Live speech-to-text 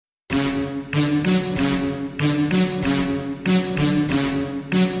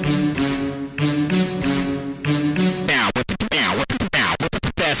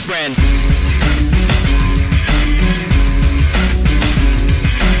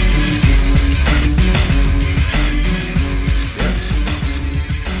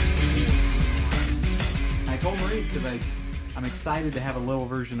excited to have a little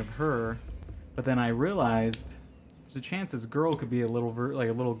version of her, but then I realized there's a chance this girl could be a little a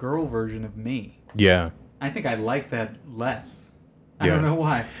little girl version of me. Yeah. I think I like that less. I Yeah. don't know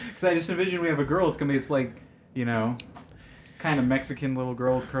why. Because I just envision we have a girl. It's gonna be kind of Mexican little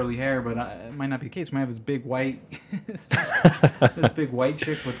girl with curly hair, but it might not be the case. We might have this big white, this big white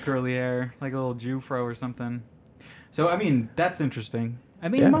chick with curly hair, like a little Jufro or something. So I mean, that's interesting. I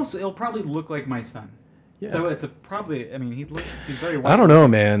mean, it'll probably look like my son. Yeah. So it's probably. I mean, he's very white. I don't know,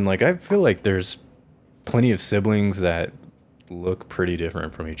 man. Like, I feel like there's plenty of siblings that look pretty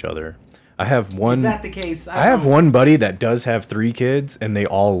different from each other. I have one. Is that the case? I have one buddy that does have 3 kids, and they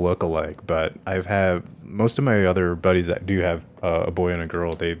all look alike. But I've had most of my other buddies that do have a boy and a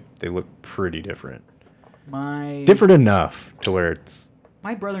girl. They look pretty different. Different enough to where it's.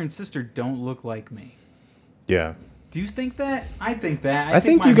 My brother and sister don't look like me. Yeah. Do you think that? I think that. I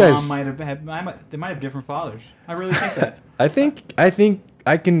think my you guys mom might have had. They might have different fathers. I really think that. I think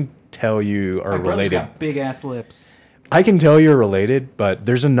I can tell you are My brother's related. got big ass lips. I can tell you're related, but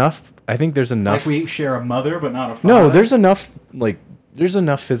there's enough. I think there's enough. Like we share a mother, but not a father. No, there's enough. Like, there's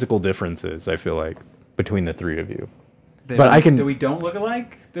enough physical differences. I feel like between the 3 of you. That we don't look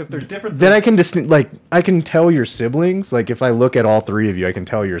alike. If there's differences, then I can I can tell your siblings. Like, if I look at all 3 of you, I can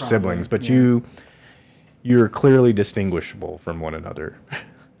tell your siblings. But you're clearly distinguishable from one another.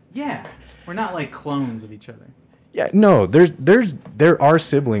 Yeah, we're not like clones of each other. Yeah, no. There are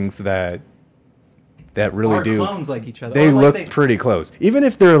siblings that really Are do. clones like each other. They Or look like pretty close, even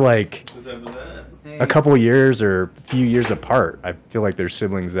if they're like What's that? a couple years or a few years apart. I feel like there's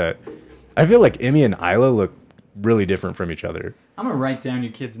siblings that. I feel like Emmy and Isla look really different from each other. I'm gonna write down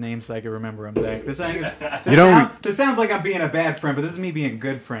your kids' names so I can remember them, Zach. This sounds like I'm being a bad friend, but this is me being a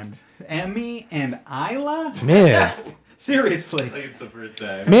good friend. Emmy and Isla? Man, Seriously. Like it's the first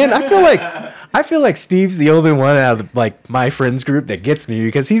time. man, I feel like Steve's the only one out of like my friends group that gets me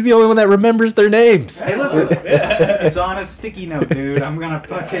because he's the only one that remembers their names. Hey, listen. It's on a sticky note, dude. I'm gonna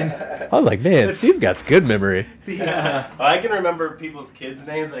fucking. I was like, man, Steve got good memory. Well, I can remember people's kids'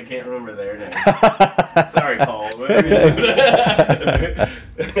 names. I can't remember their names. Sorry, Paul.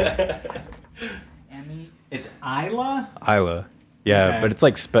 Emmy. It's Isla? Isla, yeah, Okay. but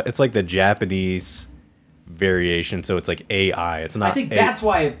it's like the Japanese variation, so it's like AI. It's not. I think that's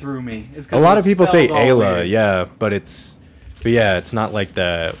why it threw me. Is 'cause A lot it of people say spelled all Ayla, weird. yeah, but it's not like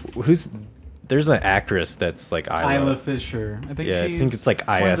there's an actress that's like Isla. Isla Fisher. I think Yeah, I she's think it's like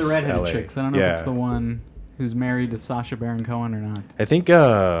one of the redheaded ISLA. chicks. I don't know if it's Yeah. the one who's married to Sacha Baron Cohen or not. I think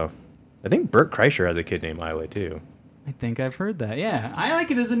Bert Kreischer has a kid named Isla too. I think I've heard that. Yeah, I like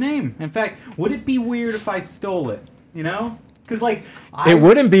it as a name. In fact, would it be weird if I stole it? You know, because like It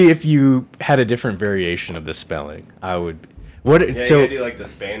wouldn't be if you had a different variation of the spelling. I would. What? Yeah, So you gotta do like the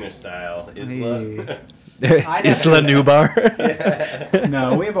Spanish style. Isla. I'd have Isla to- Nubar.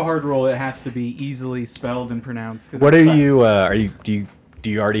 No, we have a hard rule. It has to be easily spelled and pronounced. 'cause What it are sucks. you? Are you? Do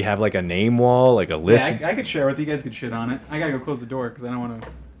you already have like a name wall, like a list? Yeah, I could share with you. You guys could shit on it. I gotta go close the door because I don't want to.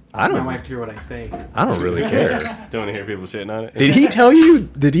 I My don't. wife to hear what I say. I don't really care. Don't want to hear people shitting on it. Did he tell you?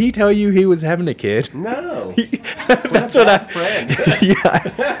 Did he tell you he was having a kid? No. That's what I. Friend.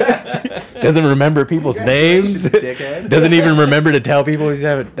 Yeah. Doesn't remember people's names. Dickhead. Doesn't even remember to tell people he's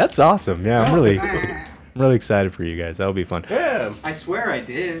having. That's awesome. Yeah, I'm really excited for you guys. That'll be fun. Yeah. I swear I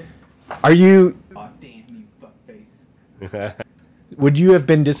did. Are you? Oh damn you fuckface. Would you have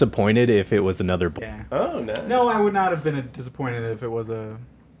been disappointed if it was another boy? Yeah. Oh no. No, I would not have been disappointed if it was a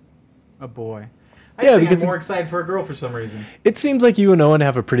boy. I Yeah, think because I'm more excited for a girl for some reason. It seems like you and Owen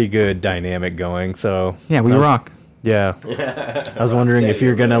have a pretty good dynamic going. So Yeah, we I was- rock. Yeah. I was wondering if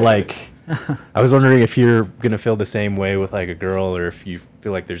you're gonna like. I was wondering if you're gonna feel the same way with like a girl, or if you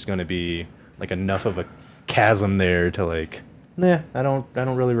feel like there's gonna be like enough of a chasm there to like. Nah, I don't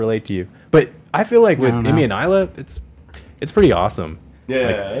really relate to you. But I feel like with don't Emmy know. and Isla, it's pretty awesome.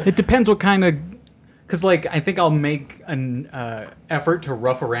 Yeah. It depends what kind of, because like I think I'll make an effort to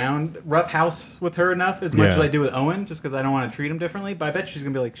rough house with her enough as much Yeah. as I do with Owen, just because I don't want to treat him differently. But I bet she's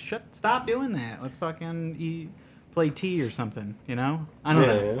gonna be like, stop doing that. Let's fucking play tea or something. You know? I don't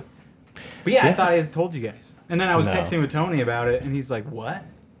know. Yeah. But yeah, I Yeah. thought I had told you guys. And then I was No. texting with Tony about it, and he's like, "What?" And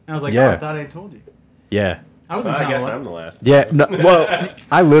I was like, Yeah. "Oh, I thought I had told you." Yeah. I wasn't Well, I telling guess you. I'm the last. Yeah. No, well,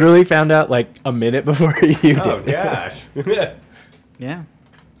 I literally found out like a minute before you did. Oh gosh. Yeah.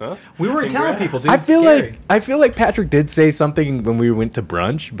 Huh? We weren't telling Congrats. people, dude. I It's feel scary. like Patrick did say something when we went to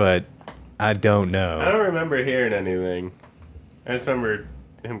brunch, but I don't know. I don't remember hearing anything. I just remember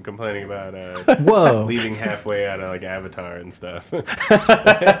him complaining about Whoa. leaving halfway out of like Avatar and stuff.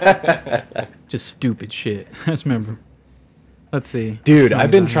 Just stupid shit. I just remember. Let's see. Dude, Tony's I've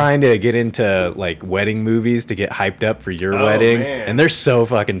been on here. trying to get into like wedding movies to get hyped up for your Oh, wedding, man. and they're so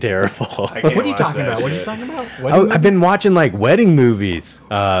fucking terrible. I can't What are you watch talking that about? What are you shit. talking about? I've been watching like wedding movies,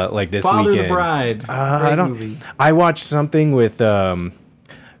 like this Father weekend. of the Bride. I Great don't. movie. I watched something with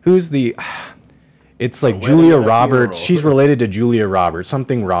who's the? It's like wedding Julia and a Roberts. funeral. She's related to Julia Roberts.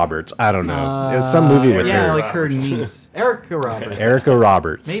 Something Roberts. I don't know. It's some movie with yeah, her. like her niece, Erica Roberts. Erica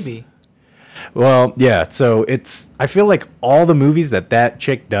Roberts. Maybe. Well, yeah. So I feel like all the movies that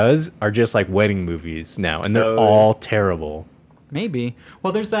chick does are just like wedding movies now, and they're Oh, all terrible. Maybe.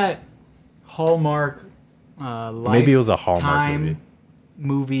 Well, there's that Hallmark. Maybe it was a Hallmark Lifetime movie.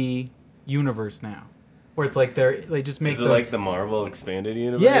 movie universe now, where it's like they just make Is it those. like the Marvel expanded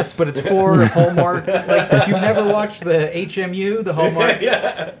universe? Yes, but it's for Hallmark. Like if you've never watched the HMU, the Hallmark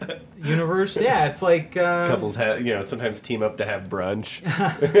yeah. universe. Yeah, it's like Couples have, sometimes team up to have brunch.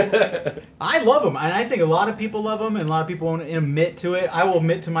 I love them, and I think a lot of people love them, and a lot of people won't admit to it. I will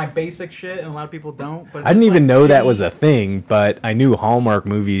admit to my basic shit, and a lot of people don't. But it's I didn't just, even like, know that was shitty. a thing, but I knew Hallmark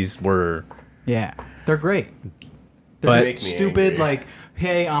movies were. Yeah, they're great. They're But- just Make me stupid. angry. Like,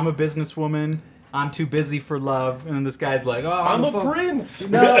 hey, I'm a businesswoman. I'm too busy for love, and then this guy's like, oh, I'm a so- prince.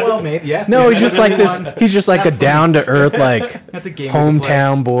 No, well, maybe yes. No, he's That's just like this. one. He's just like a That's funny. down to earth, like That's a game. we can play.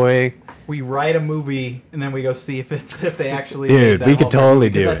 hometown boy. We write a movie and then we go see if they actually. Dude, made that we could Hallmark totally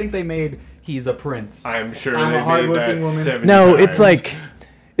movie, 'cause do I it. think they made He's a Prince. I'm sure I'm a they made hardworking that woman. 70 No, times.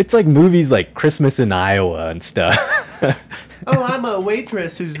 it's like movies like Christmas in Iowa and stuff. Oh, I'm a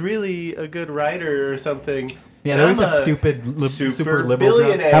waitress who's really a good writer or something. Yeah, And they always I'm have a stupid, super liberal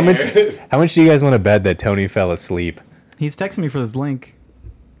billionaire. jokes. How much do you guys want to bet that Tony fell asleep? He's texting me for this link.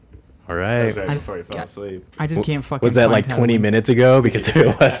 All That right. was right I- before he fell yeah. asleep. I just can't fucking. Was that find like how to 20 link. minutes ago? Because if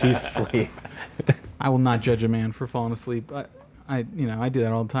it was, he's asleep. I will not judge a man for falling asleep. I do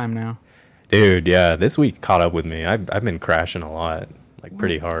that all the time now. Dude, yeah, this week caught up with me. I've been crashing a lot, like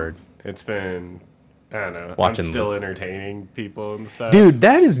pretty hard. It's been, I don't know. Watching- I'm still entertaining people and stuff. Dude,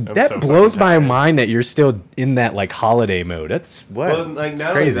 that so blows fucking my tired. mind that you're still in that like holiday mode. That's what. Well, like It's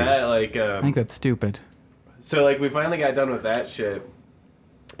not crazy. only that, like I think that's stupid. so like we finally got done with that shit,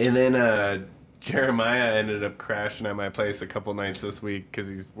 and then Jeremiah ended up crashing at my place a couple nights this week because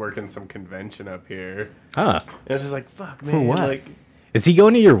he's working some convention up here. Huh? And it's just like, fuck, man. what? Like, Is he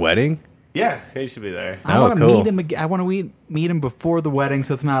going to your wedding? yeah, he should be there. I Oh, want to cool. meet him. I want to meet him before the wedding,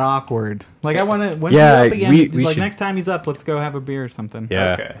 so it's not awkward. Like I want to. When's Yeah, he up again? we like should- next time he's up, let's go have a beer or something.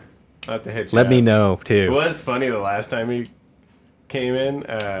 Yeah. Okay. I'll have to hit you Let up. me know It too. was funny the last time he came in,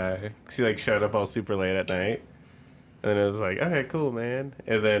 'cause he like showed up all super late at night, and then it was like, okay, cool, man.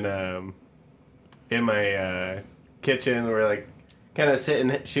 And then in my kitchen, we're like kind of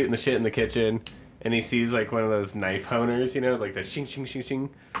sitting shooting the shit in the kitchen, and he sees like one of those knife honers, like the shing shing shing shing,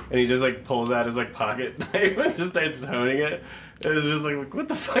 and he just like pulls out his like pocket knife and just starts honing it. And it's just like, what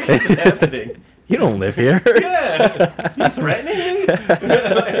the fuck is happening? You don't live here. Yeah, he's threatening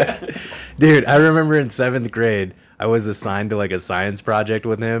me. Dude, I remember in 7th grade, I was assigned to like a science project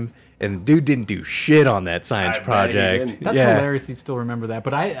with him, and dude didn't do shit on that science I bet he project. didn't. That's yeah. hilarious. You still remember that,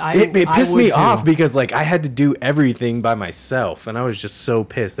 but I It pissed would me too. off because like I had to do everything by myself, and I was just so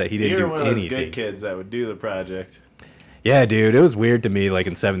pissed that he didn't You're do one of those anything. good kids that would do the project. Yeah, dude, it was weird to me. Like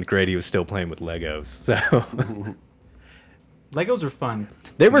in 7th grade, he was still playing with Legos, so Legos are fun.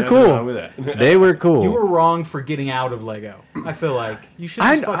 they were Nothing wrong cool. with that. They were cool. You were wrong for getting out of Lego. I feel like you should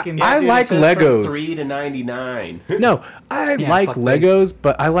I- just fucking. I Dude, like it says Legos. From 3 to 99. No, I Yeah, like fuck Legos,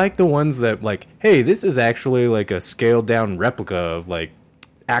 but I like the ones that like, hey, this is actually like a scaled down replica of like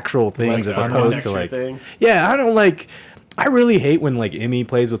actual things Like as the opposed to architecture like, thing. yeah, I don't like. I really hate when like Emmy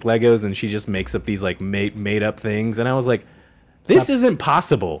plays with Legos and she just makes up these like made up things, and I was like, this isn't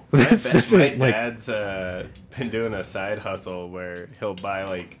possible. This My doesn't like. dad's been doing a side hustle where he'll buy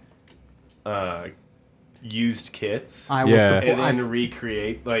like used kits I will Yeah. support. and then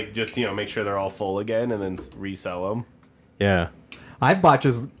recreate, like just make sure they're all full again and then resell them. Yeah, I've bought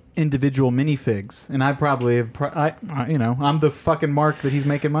just individual minifigs, and I probably have. I'm the fucking mark that he's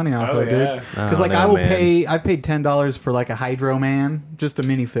making money off Oh, of, yeah. dude. Because Oh, like no, I will man. pay. I've paid $10 for like a Hydro Man, just a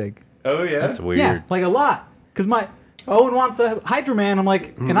minifig. Oh yeah, that's weird. Yeah, like a lot. Because my Owen wants a Hydro Man. I'm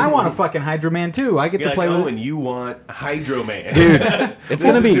like, and I want a fucking Hydro Man too. I get You're to like, play oh, with. and you want Hydro Man, Dude, it's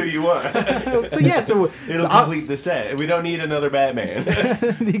gonna This is be. who you want. So yeah, so It'll I'll- complete the set. We don't need another Batman.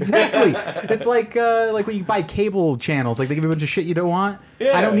 exactly. It's like when you buy cable channels, like they give you a bunch of shit you don't want.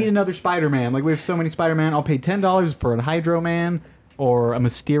 Yeah. I don't need another Spider-Man. Like we have so many Spider-Man. I'll pay $10 for a Hydro Man or a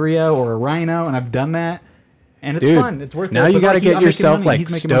Mysterio or a Rhino, and I've done that, and it's Dude, fun. It's worth it. now you But, got to like, get I'm making yourself money, like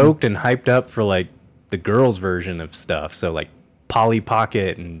he's making money. stoked and hyped up for like the girls' version of stuff. So like Polly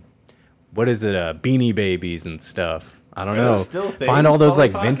Pocket and what is it, Beanie Babies and stuff. I don't Are know. those still things? Find all those Polly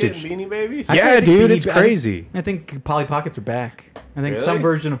like Pocket vintage. Beanie Babies? Actually, Yeah, I think dude, it's I think- crazy. I think Polly Pockets are back. I think some Really?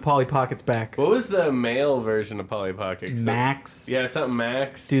 version of Polly Pockets back. What was the male version of Polly Pocket? Max. Yeah, something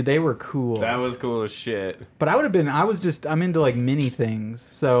Max. Dude, they were cool. That was cool as shit. But I'm into like mini things.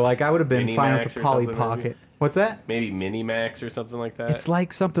 So like I would have been Mini fine Max with the or Polly something, Pocket. maybe? What's that? Maybe Mini Max or something like that. It's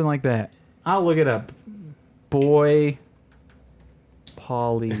like something like that. I'll look it up. Boy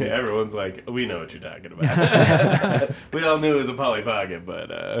Polly. Everyone's like, we know what you're talking about. We all knew it was a Polly Pocket,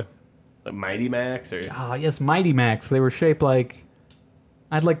 but like Mighty Max or Ah, yes, Mighty Max. They were shaped like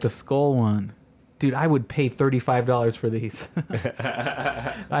I'd like the skull one. Dude, I would pay $35 for these.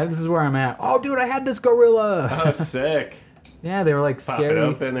 This is where I'm at. Oh, dude, I had this gorilla. oh, sick. Yeah, they were like Pop scary. it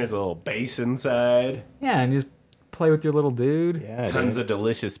open. There's a little base inside. Yeah, and you just play with your little dude. Yeah, Tons of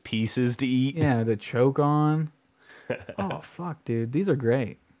delicious pieces to eat. Yeah, to choke on. Oh, fuck, dude. These are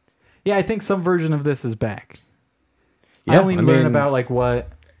great. Yeah, I think some version of this is back. I Yeah, only I learn mean- about like what.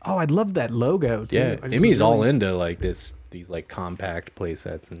 Oh, I'd love that logo too. Yeah, I just Emmy's was all really- into like these like compact play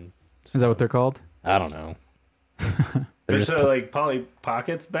sets, and Is that what they're called? I don't know. They're But just so, like, Polly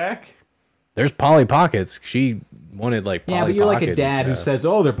Pocket's back? there's Polly Pockets. She wanted like Polly Yeah, but you're like a Pocket and dad who stuff. says,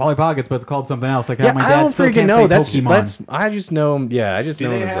 "Oh, they're Polly Pockets, but it's called something else." Like Yeah, how my I dad don't still freaking can't know. say Pokemon. That's I just know. Yeah, I just Do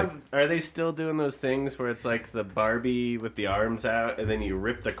know they it was have? like Are they still doing those things where it's like the Barbie with the arms out, and then you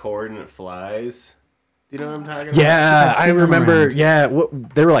rip the cord and it flies? Do you know what I'm talking about? yeah. I've I seen them remember. around. Yeah,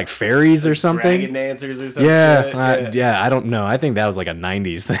 what they were like fairies or something. Dragon dancers or something. Yeah, I don't know. I think that was like a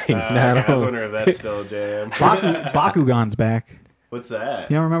 '90s thing. I I don't was know. wondering if that's still a jam. Bakugan's back. What's that?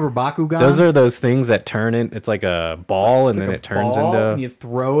 You don't remember Bakugan? Those are those things that turn in. It's like a ball, and It's then like a it turns ball, and into. you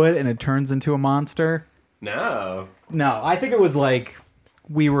throw it, and it turns into a monster. No. No, I think it was like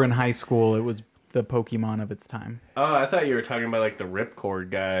we were in high school. It was the Pokemon of its time. Oh, I thought you were talking about like the ripcord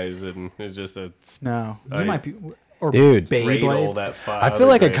guys, and it's just a No, you I- might be. Or Dude. dreidel Beyblades. that I feel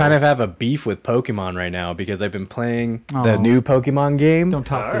like I kind of have a beef with Pokemon right now because I've been playing the Oh. new Pokemon game. Don't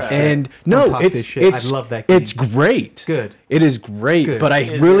talk this Alright. shit. And Don't no, talk it's this shit. it's I love that game. It's great. Good. It is great, Good. but I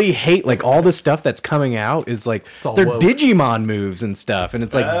Is really hate like all the stuff that's coming out is like all they're woke. Digimon moves and stuff, and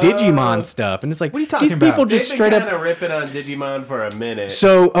it's like Oh. Digimon stuff, and it's like What are you talking these people about? just They've straight been up. kind of ripping on Digimon for a minute.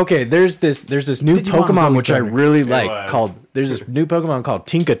 So okay, there's this new Digimon was Pokemon always which I better. really It like was. called. There's this new Pokemon called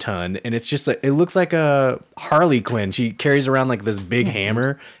Tinkaton, and it's just like it looks like a Harley Quinn. She carries around like this big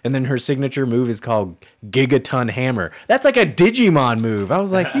hammer, and then her signature move is called Gigaton Hammer. That's like a Digimon move. I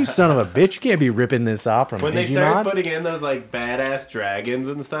was like, you son of a bitch, you can't be ripping this off from when they started Digimon. putting in those like badass dragons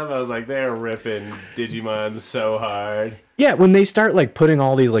and stuff, I was like, they're ripping Digimon so hard. Yeah, when they start like putting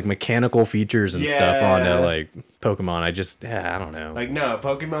all these like mechanical features and stuff Yeah. onto like Pokemon, I don't know. Like, no,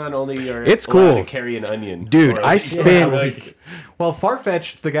 Pokemon only are It's allowed cool. to carry an onion. Dude, Or, I like, spent- like, Well,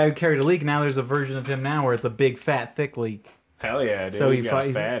 Farfetch'd, the guy who carried a leak, now there's a version of him now where it's a big, fat, thick leak. hell yeah, dude. So he's he got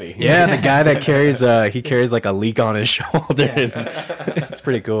fights- fatty. Yeah, the guy that carries he carries like a leak on his shoulder. It's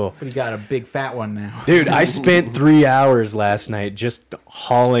pretty cool. But he got a big, fat one now. Dude, I spent 3 hours last night just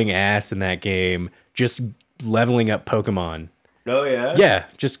hauling ass in that game, just leveling up Pokemon. Oh yeah. Yeah,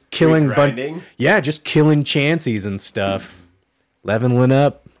 just killing grinding? Yeah, just killing Chanseys and stuff. Leveling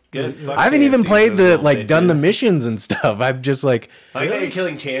up. Good. Fuck I haven't even Chanseys, played those the little like done the bitches. missions and stuff. I'm just like I like that you're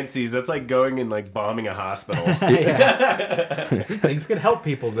killing Chanseys. That's like going and like bombing a hospital. These things can help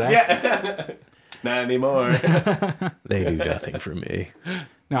people, Zach. Yeah. Not anymore. they do nothing for me.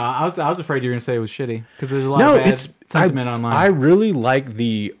 No, I was afraid you were gonna say it was shitty because there's a lot No, of bad it's sentiment I online. really like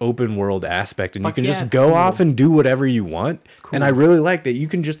the open world aspect, and Fuck you can yeah, just it's go cool. off and do whatever you want. cool. And I really like that you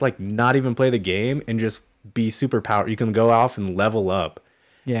can just like not even play the game and just be super powered. You can go off and level up,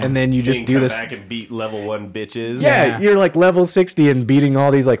 yeah, and then you just Can do come this. back and beat level 1 bitches. Yeah, Yeah. you're like level 60 and beating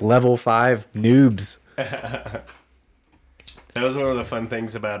all these like level 5 noobs. That was one of the fun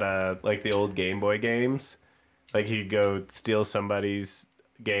things about like the old Game Boy games. Like you go steal somebody's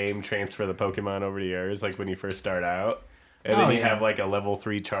game, transfer the Pokemon over to yours, like when you first start out. And then Oh, you yeah. have like a level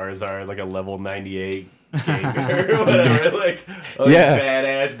 3 Charizard, like a level 98 Gengar or whatever. Like all these Yeah.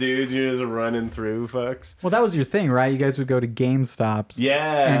 badass dudes you're just running through fucks. well, that was your thing, right? You guys would go to GameStops,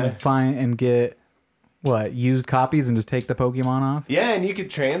 Yeah. and find and get what used copies and just take the Pokemon off. Yeah, and you could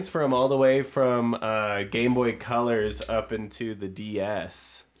transfer them all the way from Game Boy Colors up into the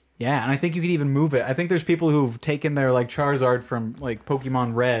DS. Yeah, and I think you could even move it. I think there's people who've taken their like Charizard from like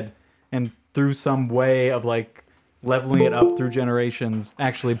Pokemon Red and through some way of like leveling it up through generations,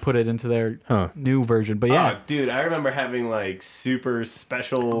 actually put it into their new version. But yeah, Oh, dude, I remember having like super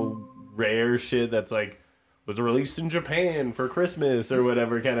special rare shit that's like was released in Japan for Christmas or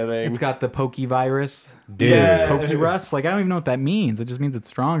whatever kind of thing. It's got the Pokey virus. Dude. Yeah. Pokey Rust. Like, I don't even know what that means. It just means it's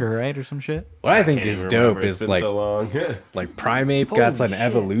stronger, right? Or some shit. What I think Can't is even dope remember. It's is been like so long. like Primeape got Holy an shit.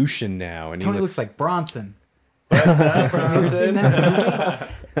 evolution now, and Tony he looks like Bronson. What's up, Have you ever seen Bronson?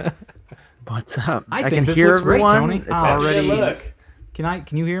 that? What's up? I I think can this hear looks great, everyone. Tony. It's Oh, already. Look. Can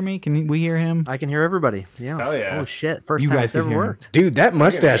you hear me? Can we hear him? I can hear everybody. Yeah. Hell yeah. Oh shit! First You time guys it's can ever hear him. worked. dude, that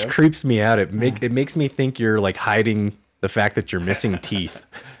mustache go. creeps me out. It makes me think you're like hiding the fact that you're missing teeth.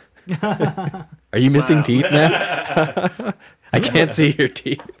 Are you missing teeth now? I can't see your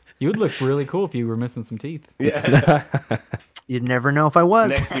teeth. You would look really cool if you were missing some teeth. Yeah. You'd never know if I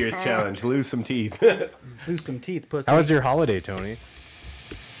was. Next year's challenge: lose some teeth. Lose some teeth, pussy. How was your holiday, Tony?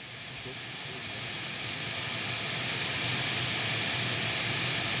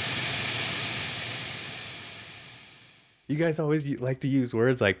 You guys always like to use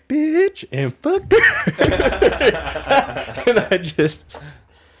words like bitch and fucker. And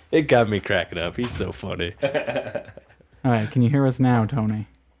it got me cracking up. He's so funny. All right, can you hear us now, Tony?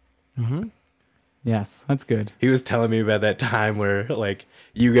 Mm-hmm. Yes, that's good. He was telling me about that time where like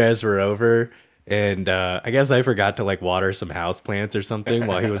you guys were over and I guess I forgot to like water some houseplants or something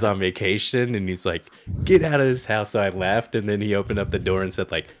while he was on vacation, and he's like, get out of this house. So I left, and then he opened up the door and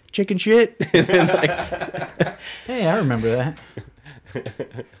said like, chicken shit. And then like Hey, I remember that.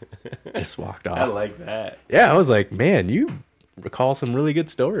 just walked I off. like that. Yeah, I was like, man, you recall some really good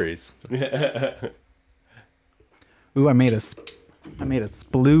stories. Ooh, I made a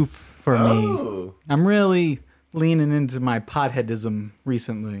sploof for me. Oh, I'm really leaning into my potheadism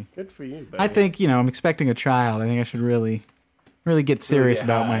recently. good for you, buddy. I think, I'm expecting a child. I think I should really get serious get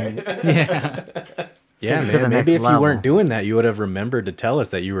about high. Yeah. Yeah, to the man. next Maybe if you level. weren't doing that, you would have remembered to tell us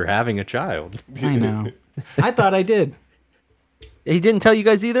that you were having a child. I know. I thought I did. He didn't tell you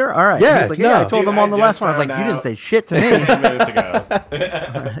guys either. All right. Yeah, He was like, no. yeah, I told Dude, them on I the last just one. I was like, found you didn't out. say shit to me. 10 minutes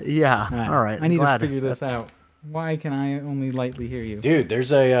ago. Yeah. All right. All right. I need glad. to figure this out. Why can I only lightly hear you? Dude,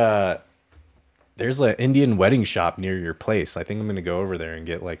 there's an Indian wedding shop near your place. I think I'm gonna go over there and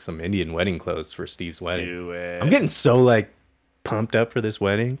get like some Indian wedding clothes for Steve's wedding. Do it. I'm getting so like pumped up for this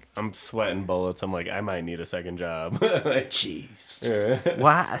wedding. I'm sweating bullets. I'm like, I might need a second job. Like, Jeez.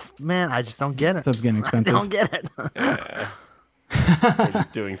 Why, man? I just don't get it. So it's getting I expensive. don't get it. we're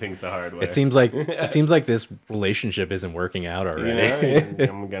just doing things the hard way. It seems like this relationship isn't working out you already. know,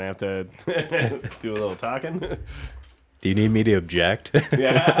 I'm gonna have to do a little talking. Do you need me to object?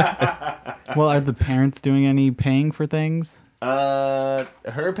 Well, are the parents doing any paying for things?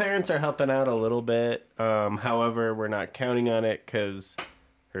 Her parents are helping out a little bit. However, we're not counting on it because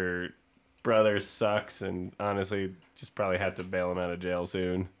her brother sucks, and honestly, just probably have to bail him out of jail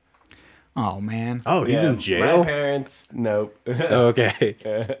soon. Oh man. Oh, he's Yeah, in jail? My parents, nope.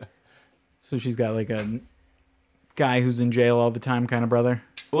 Okay. So she's got like a guy who's in jail all the time kind of brother.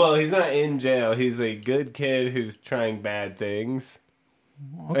 Well, he's not in jail. He's a good kid who's trying bad things.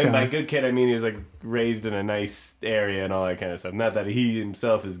 Okay. And by good kid, I mean he's like raised in a nice area and all that kind of stuff. Not that he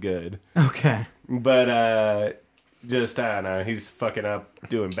himself is good, Okay. but just I don't know. He's fucking up,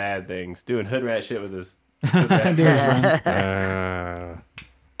 doing bad things, doing hood rat shit with his. Hood rat Uh,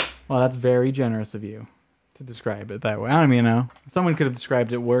 Well, that's very generous of you to describe it that way. I don't even know. Someone could have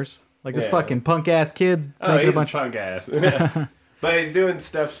described it worse. Like this Yeah. fucking punk ass kid's Oh, making he's a bunch a punk ass. But he's doing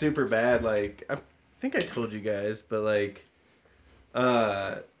stuff super bad. Like I think I told you guys, but like,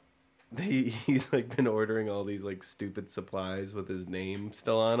 he's like been ordering all these like stupid supplies with his name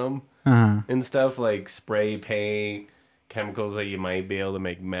still on them Uh-huh. and stuff like spray paint, chemicals that you might be able to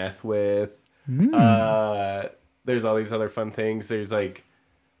make meth with. There's all these other fun things. There's like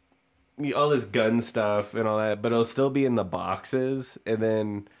all this gun stuff and all that, but it'll still be in the boxes, and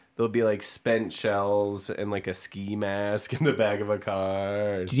then there'll be like spent shells and like a ski mask in the back of a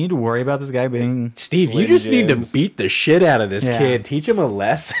car. Do you need to worry about this guy being? Steve, you Slim just need to Jims. beat the shit out of this Yeah. kid. Teach him a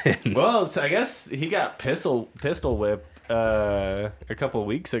lesson. Well, so I guess he got pistol whipped a couple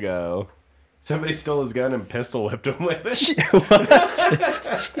weeks ago. Somebody stole his gun and pistol whipped him with it.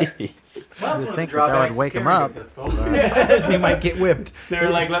 Jeez. Well, You'd think that would wake him up. so you might get whipped. They were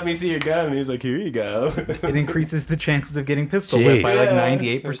like, "Let me see your gun," and he's like, "Here you go." It increases the chances of getting pistol whipped by like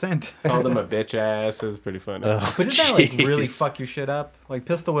Jeez. 98%. Called him a bitch ass. It was pretty funny. Oh, But doesn't that like really jeez. fuck your shit up? Like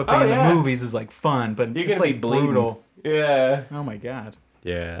pistol whipping Oh, in yeah. the movies is like fun, but You're it's gonna be like bleeding. brutal. Yeah, Oh my god.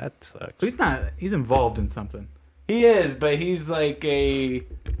 Yeah, that sucks. So he's involved in something. he is, but he's like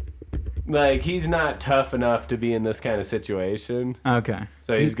he's not tough enough to be in this kind of situation. Okay.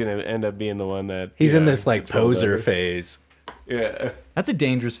 So he's gonna end up being the one that He's you in know, this like gets rolled poser over. phase. Yeah. That's a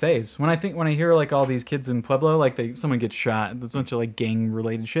dangerous phase. When I hear like all these kids in Pueblo, like someone gets shot, there's a bunch of like gang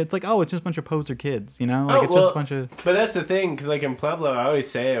related shit. It's like, oh, it's just a bunch of poser kids, you know? Like it's just a bunch of. But that's the thing, because like in Pueblo, I always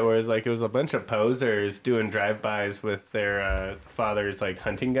say it, whereas like it was a bunch of posers doing drive-bys with their father's like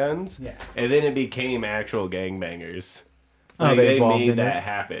hunting guns. Yeah. And then it became actual gangbangers. Oh, Like, they they evolved made into that it?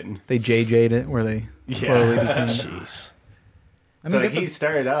 happen. They JJ'd it where they slowly became. Jeez. I So mean, like, that's he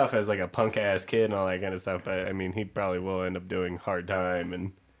started off as like a punk ass kid and all that kind of stuff, but I mean, he probably will end up doing hard time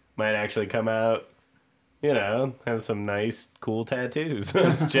and might actually come out, you know, have some nice, cool tattoos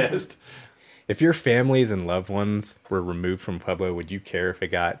on his chest. If your families and loved ones were removed from Pueblo, would you care if it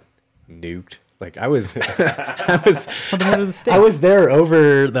got nuked? Like I was, I was there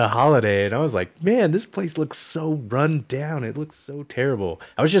over the holiday, and I was like, man, this place looks so run down. It looks so terrible.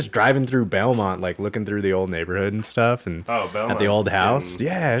 I was just driving through Belmont, like looking through the old neighborhood and stuff, and Belmont at the old house.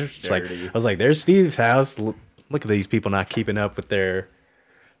 Yeah, it was just like I was like, there's Steve's house. Look at these people not keeping up with their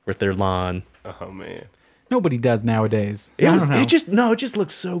lawn. Oh man. Nobody does nowadays. It I was. don't know. It just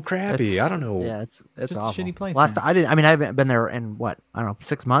looks so crappy. I don't know. Yeah, it's Just a awful. shitty place Last now. I haven't been there in what, I don't know,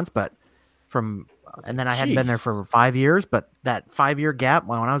 6 months, but and then I hadn't been there Jeez. for 5 years. But that 5 year gap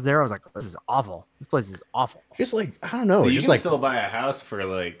when I was there, I was like, this is awful. This place is awful. Just like I don't know. You Just can like, still buy a house for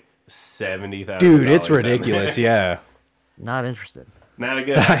like $70,000. dude, it's ridiculous. Yeah. Not interested. Not a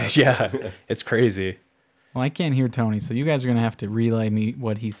good. Yeah, it's crazy. Well, I can't hear Tony, so you guys are gonna have to relay me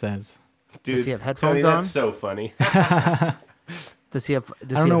what he says. Dude, Does he have headphones Tony, on? That's so funny. Does he have?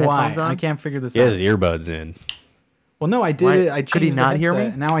 Does I don't he know have why. headphones on? I can't figure this He has out. earbuds in. Well, no, I did Why- it. I could he changed the not hear me?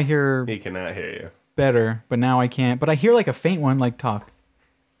 headset. Now I hear He cannot hear you. better, but now I can't. But I hear like a faint one, like talk.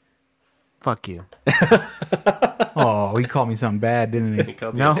 Fuck you. Oh, he called me something bad, didn't He he?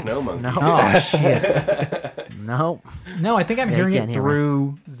 called No, you a snow monkey. no. Oh shit! No. No, I think I'm Yeah, hearing you it can't hear me.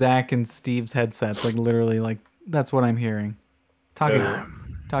 through Zach and Steve's headsets. Like literally, like that's what I'm hearing. Talk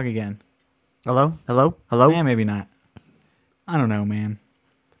again. Talk again. Hello. Hello. Hello. Yeah, maybe not. I don't know, man.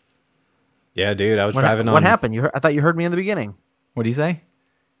 Yeah, dude, I was What, driving on. what happened? I thought you heard me in the beginning. What do you say?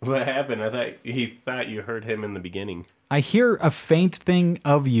 What happened? I thought he thought you heard him in the beginning. I hear a faint thing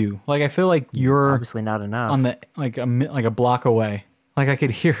of you. Like I feel like you're Obviously not enough. on the like a block away. Like I could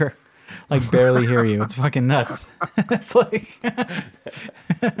hear, like barely hear you. It's fucking nuts. It's like. I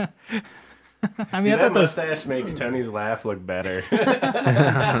mean, Dude, I that thought that was, mustache makes Tony's laugh look better.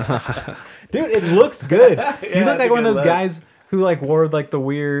 dude, it looks good. You that's look a like one of good those look. guys who like wore like the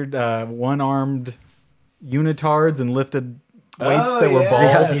weird one-armed unitards and lifted weights Oh, that were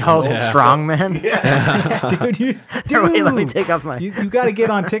yeah. balls. the old strong man. Dude, Wait, let me dude, take off my. you got to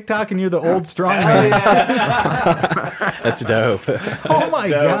get on TikTok and you're the old strong Oh, man. yeah. That's dope. Oh my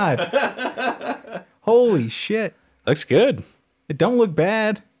dope. god! Holy shit! Looks good. It don't look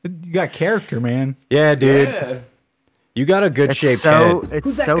bad. You got character, man. Yeah, dude, Yeah. you got a good It's shaped so. head. It's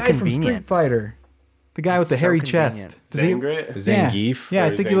Who's that so guy from Street convenient. Fighter? The guy with the so hairy convenient. chest. Does he? Zangrit? Zangief. Yeah, I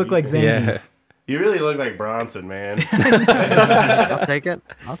Or think you look like Zangief. Zangief. Yeah. You really look like Bronson, man. I'll take it.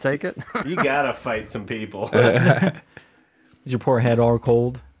 I'll take it. You gotta fight some people. Is your poor head all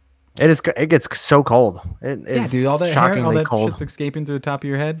cold? It is. It gets so cold. It is Yeah, dude, all that hair, shockingly all that cold. shit's escaping through the top of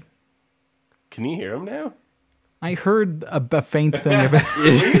your head. Can you hear him now? I heard a faint thing of it. Were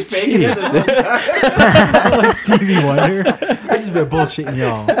you faking it this whole time? Like Stevie Wonder. I just been bullshitting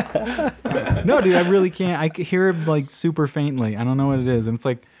y'all. No, dude, I really can't. I could hear it like super faintly. I don't know what it is, and it's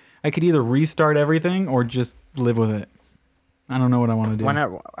like I could either restart everything or just live with it. I don't know what I want to do. Why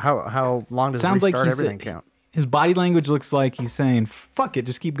not? How long does Sounds like restart he's everything count? his body language looks like he's saying, "Fuck it,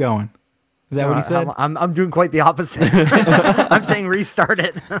 just keep going." Is that what he said? I'm doing quite the opposite. I'm saying restart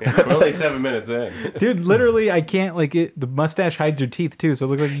it. We're only 7 minutes in. Dude, literally, I can't like it. The mustache hides your teeth too, so it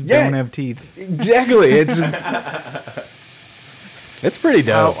looks like you Yeah. don't have teeth. Exactly. It's pretty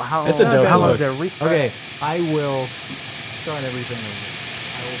dope. How, It's a dope how long look. to restart? Okay, I will start everything over.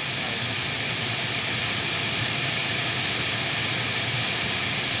 I will.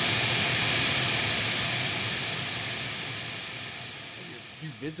 You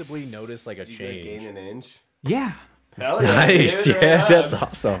visibly notice like a You gonna gain an inch? Yeah. Hell yeah, Nice. dude, Yeah, right that's on.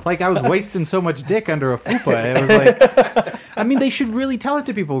 awesome. Like I was wasting so much dick under a fupa. It was like, I mean, they should really tell it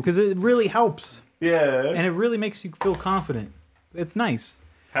to people because it really helps Yeah. and it really makes you feel confident. It's nice,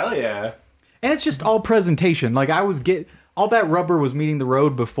 Hell yeah. and it's just all presentation. Like I was all that rubber was meeting the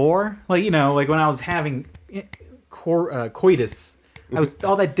road before. Like like when I was having coitus,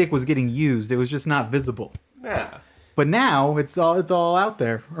 all that dick was getting used. It was just not visible. Yeah. But now it's all out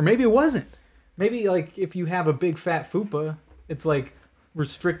there, or maybe it wasn't. Maybe like if you have a big fat fupa, it's like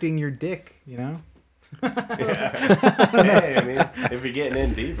restricting your dick. You know. Hey, I mean, if you're getting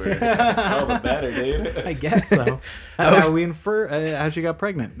in deeper, all the better, dude. I guess so. That's how we infer how she got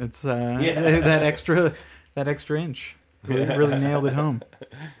pregnant. It's that extra inch. Really nailed it home.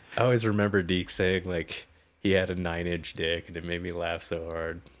 I always remember Deke saying like he had a 9-inch dick, and it made me laugh so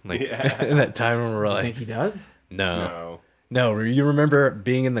hard. Like in that time when we were I like, think he does. No. no, you remember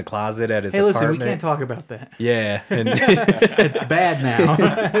being in the closet at his Hey, listen, apartment? we can't talk about that. Yeah, and It's bad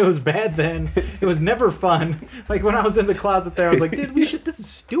now. It was bad then. It was never fun. Like when I was in the closet there, I was like, dude, this is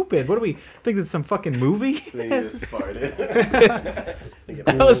stupid. What do we think? It's some fucking movie? Then you just farted.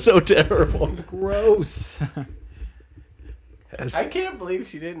 that was so terrible. This is gross. I can't believe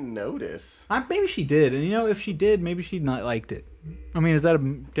she didn't notice. Maybe she did, and if she did, maybe she not liked it. I mean, is that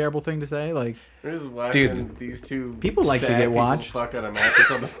a terrible thing to say? Like, We're just watching Dude, these two people like to sad get people watched. fuck on a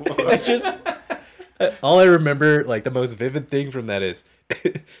mattress on the floor. I just all I remember, like the most vivid thing from that is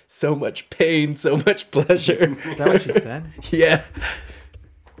so much pain, so much pleasure. is that what she said? Yeah.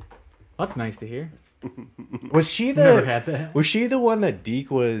 That's nice to hear. Was she Never had that. Was she the one that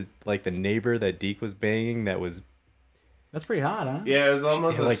Deke was like the neighbor that Deke was banging? That was That's pretty hot, huh? Yeah, it was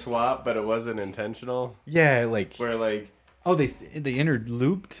almost a like- swap, but it wasn't intentional. like Where like, Oh, they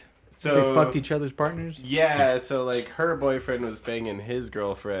interlooped. so They fucked each other's partners. Yeah, so like her boyfriend was banging his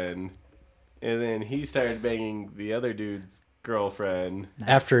girlfriend, and then he started banging the other dude's girlfriend.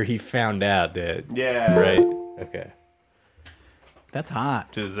 after he found out that Yeah, right. Okay. That's hot.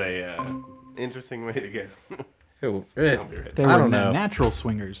 Which is a interesting way to go. Oh, I'll be right They I were don't know. natural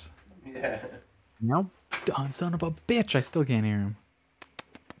swingers. Yeah. No. Dumb son of a bitch. I still can't hear him.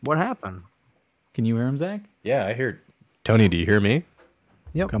 What happened? Can you hear him, Zach? Yeah, I hear. Tony, do you hear me?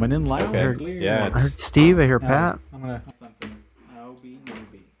 Yep. Coming in loud Okay. and clear. Yeah, I heard Steve. I hear No, Pat. I'm gonna something. No B, no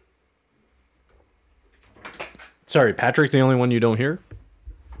B. Sorry, Patrick's the only one you don't hear.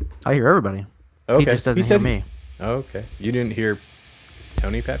 I hear everybody. Okay. He just doesn't hear me. Oh, okay. You didn't hear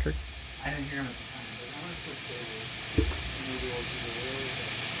Tony, Patrick? I didn't hear him at the time, but I'm gonna switch tables. Maybe we'll do the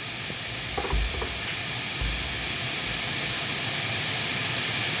really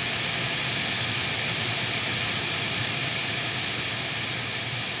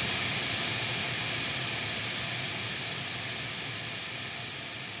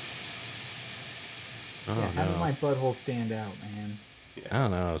Oh, Yeah, how does no. my butthole stand out, man? I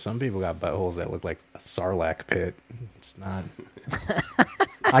don't know. Some people got buttholes that look like a sarlacc pit. It's not.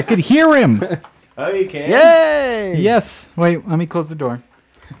 I could hear him. Oh, you can? Yay! Yes. Wait, let me close the door.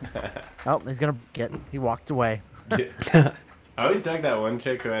 Oh, he's gonna get. He walked away. I always dug that one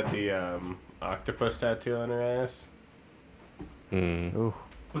chick who had the octopus tattoo on her ass. Ooh.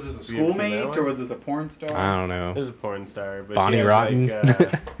 Was this a You ever seen that schoolmate one? or was this a porn star? I don't know. This is a porn star, but Bonnie she has Rotten?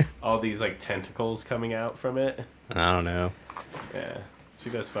 like all these like tentacles coming out from it. I don't know. Yeah, she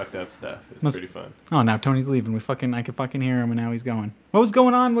does fucked up stuff. It's Must- pretty fun. Oh, now Tony's leaving. I could fucking hear him, and now he's going. What was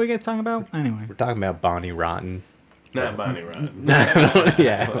going on? What are you guys talking about? Anyway. We're talking about Bonnie Rotten. Not Bonnie Rotten.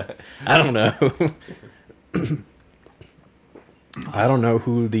 Yeah. I don't know. I don't know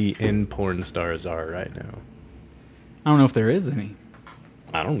who the in porn stars are right now. I don't know if there is any.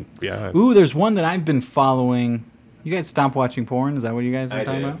 I don't. Yeah. Ooh, there's one that I've been following. You guys stop watching porn? Is that what you guys are I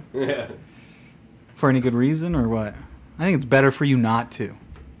talking did. about? Yeah. For any good reason or what? I think it's better for you not to.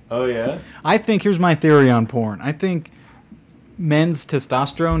 Oh yeah. I think, here's my theory on porn. I think men's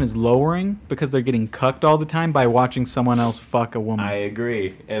testosterone is lowering because they're getting cucked all the time by watching someone else fuck a woman. I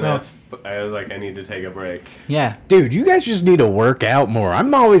agree, and So- I was like, I need to take a break. Yeah. Dude, you guys just need to work out more. I'm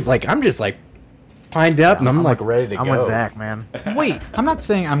just like pined up and I'm like ready to I'm go. with Zach, man. Wait, I'm not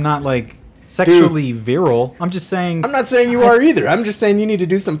saying I'm not like sexually virile. I'm just saying. I'm not saying you are either. I'm just saying you need to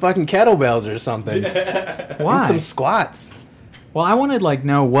do some fucking kettlebells or something. Why? Do some squats. Well, I want to like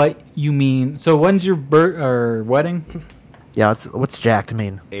know what you mean. So when's your wedding? Yeah, what's jacked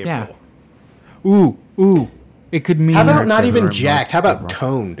mean? April. Yeah. Ooh. It could mean. How about not even February, jacked? How about March,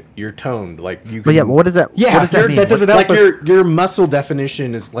 toned? You're toned. Like you. But yeah, but what does that? Yeah, what does that you're- mean? that doesn't like help us. your muscle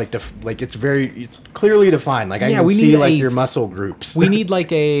definition is like it's clearly defined. Like I Yeah, can we see need like a- your muscle groups. We need like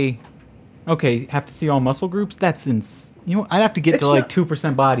a. Okay, have to see all muscle groups. That's I'd have to get It's to like not-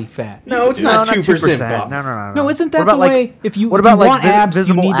 2% body fat. no, it's not 2%. No, no, no. No, isn't that What about, the like- way? If you What about you like want abs,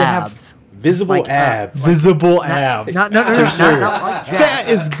 visible you need abs? to have Visible Like, abs. visible abs. No, no, For sure. not like jacked. That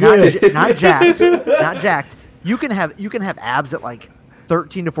is good. Not jacked. Not jacked. You can have abs at like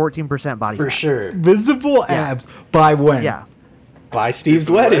 13 to 14% body For fat. Visible sure. abs by when? Yeah. By Steve's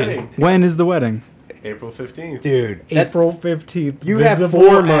wedding. When is the wedding? April 15th. Dude, April 15th. you have visible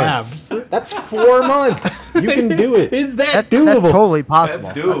 4 months. That's 4 months. You can do it. Is that That's doable? totally possible.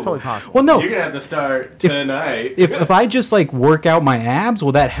 That's That's, doable. totally possible. Well, no. You're gonna have to start tonight. If I just like work out my abs,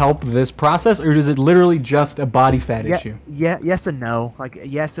 will that help this process, or is it literally just a body fat issue? Yeah, yes and no. Like,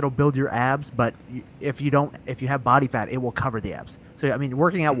 yes, it'll build your abs, but if you have body fat, it will cover the abs. So I mean,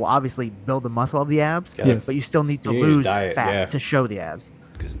 working out will obviously build the muscle of the abs, Yes. but you still need to You need a lose diet, fat yeah. to show the abs.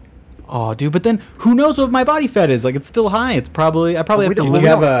 Oh, dude, but then who knows what my body fat is? Like, it's still high. It's probably I probably have to do lose. you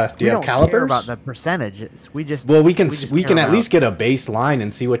have We don't care calipers? about the percentages. We just Well, we can just we care can at about- least get a baseline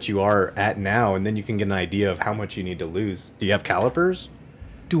and see what you are at now, and then you can get an idea of how much you need to lose. Do you have calipers?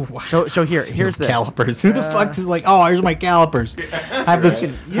 Dude, So here's this. calipers. Who the fuck is like, oh, here's my calipers. I have this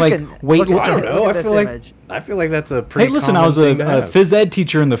You like can weight. look I at don't Look know. at I this feel image. like that's a pretty. Hey, listen, I common was thing to a have. phys ed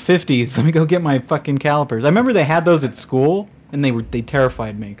teacher in the 50s. Let me go get my fucking calipers. I remember they had those at school, and they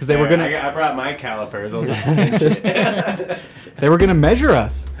terrified me because they were gonna I brought my calipers. I'll just pinch it. they were gonna measure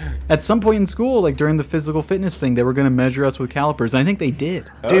us at some point in school, like during the physical fitness thing. They were gonna measure us with calipers, and I think they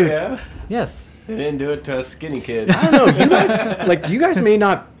did. Dude. Oh, yeah? Yes. They didn't do it to us skinny kids. I don't know. You guys may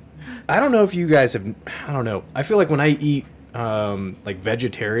not. I don't know if you guys have. I don't know. I feel like when I eat like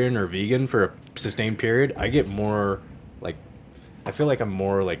vegetarian or vegan for a sustained period, I get more like. I feel like I'm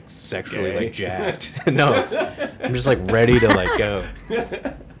more like sexually Gay. like jacked. No, I'm just like ready to like go.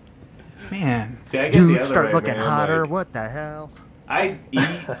 Man. See, I get the Dude, other start way, looking man. hotter. Like, What the hell? I eat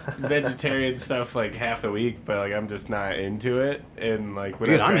vegetarian stuff like half the week, but like I'm just not into it. And like when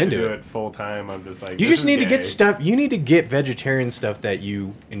Dude, I I'm try to into do it. it full time, I'm just like You this just is need to gay. get stuff. You need to get vegetarian stuff that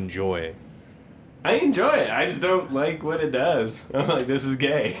you enjoy. I enjoy it. I just don't like what it does. I'm like, this is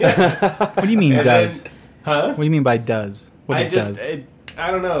gay. What do you mean And does? then- huh? What do you mean by does? What I it just, does? I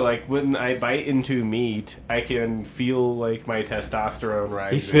don't know. Like when I bite into meat, I can feel like my testosterone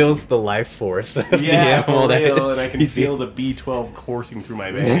rising. He feels the life force of the yeah, animal for that real, and I can he's- feel the B12 coursing through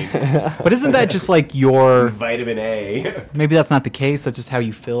my veins. But isn't that just like your? Vitamin A. Maybe that's not the case. That's just how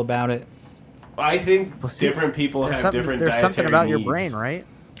you feel about it. I think Well, see, different people There's have something, different there's something dietary about your needs. brain, right?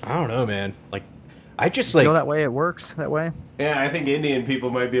 I don't know, man. Like, I just Feel like, that way? It works that way. Yeah, I think Indian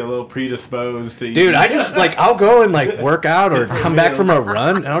people might be a little predisposed to. dude. eat- I just like, I'll go and like work out or come back from a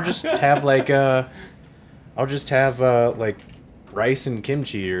run, and I'll just have like, like rice and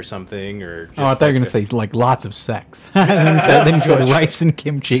kimchi or something, or just Oh, I thought you were like gonna say like lots of sex. then you said rice and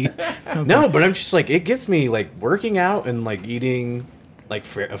kimchi. I was no, like, but I'm just like, it gets me like working out and like eating like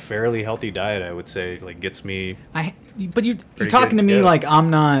a fairly healthy diet. I would say like gets me. but you're Pretty talking good to me to go. like I'm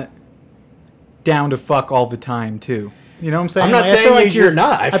not down to fuck all the time too. You know what I'm saying? I'm not Like, I saying feel like you're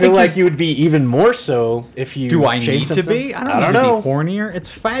not. I feel think like you would be even more so if you. Do I changed need to something. be? I I don't don't need know. to be hornier. It's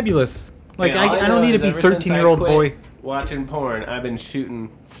fabulous. Like Man, all I know don't need to is be ever since I 13-year-old quit boy. watching porn. I've been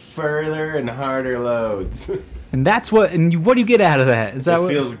shooting further and harder loads. It And that's what. And what do you get out of that? Is that what?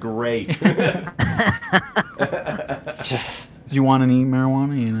 feels great. Do you want any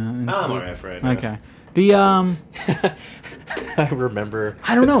marijuana? You know. I'm alright for right now. Okay. The I remember.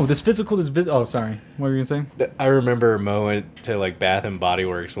 I don't know. Oh, sorry. What were you gonna say? I remember Mo went to like Bath and Body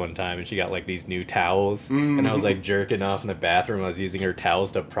Works one time, and she got like these new towels, and I was like jerking off in the bathroom. I was using her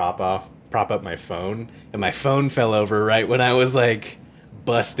towels to prop up my phone, and my phone fell over right when I was like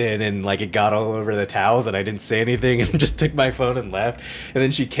busting, and like it got all over the towels, and I didn't say anything, and just took my phone and left. And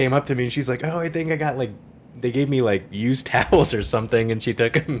then she came up to me, and she's like, "Oh, I think I got like." They gave me like used towels or something, and she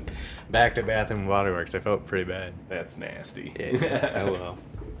took them back to Bath and Body Works. I felt pretty bad. That's nasty. Oh well.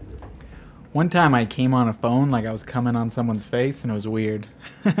 One time I came on a phone like I was coming on someone's face, and it was weird.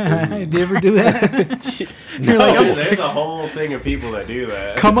 Did you ever do that? You're like, I'm There's a whole thing of people that do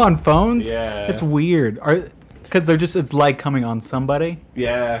that. come on phones? Yeah. It's weird. Because it's like coming on somebody.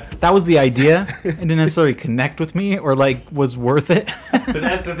 Yeah, That was the idea. It didn't necessarily connect with me or like was worth it. but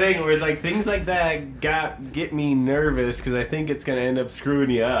that's the thing where it's like things like that get me nervous because I think it's gonna end up screwing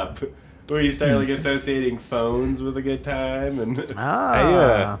you up. Where you start like associating phones with a good time and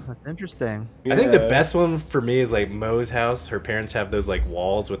Ah, that's interesting. I think the Yeah. best one for me is like Mo's house. Her parents have those like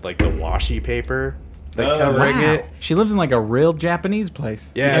walls with like the washi paper like Oh, covering Wow. it. She lives in like a real Japanese place.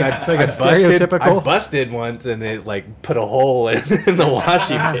 Yeah, and like a I stereotypical. busted once, and it like put a hole in the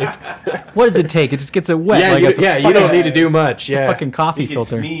washi paper. What does it take? It just gets it wet. Yeah, like you, it's a yeah, you fucking- don't need to do much. It's a Yeah, fucking coffee You can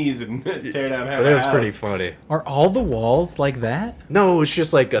filter. sneeze and tear down half but a it was house. pretty funny. Are all the walls like that? No, it's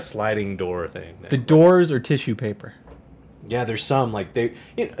just like a sliding door thing. The doors are tissue paper. Yeah, there's some like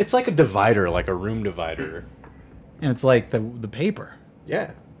it's like a divider, like a room divider. And it's like the paper.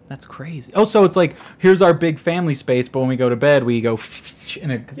 Yeah. That's crazy. Oh, so it's like, here's our big family space, but when we go to bed, we go and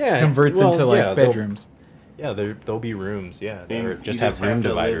it Yeah, converts well, into like yeah, they'll- bedrooms. Yeah, there'll be rooms. Yeah, I mean, or you just have room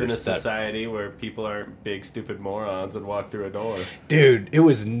to live in a dividers. That, society where people aren't big stupid morons and walk through a door. dude, it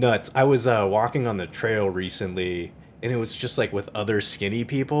was nuts. I was walking on the trail recently, and it was just like with other skinny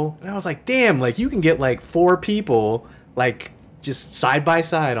people, and I was like, damn, like you can get like 4 people like just side by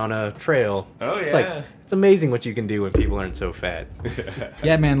side on a trail. Oh, It's yeah. like it's amazing what you can do when people aren't so fat.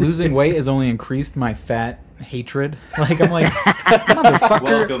 Yeah, man, losing weight has only increased my fat hatred. Like, I'm like, motherfucker.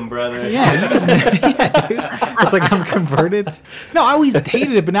 Welcome, brother. Yeah, you just, yeah, dude. It's like I'm converted. No, I always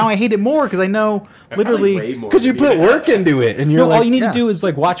hated it, but now I hate it more because I know literally. Because you put work into it, and you're No, like, all you need yeah. to do is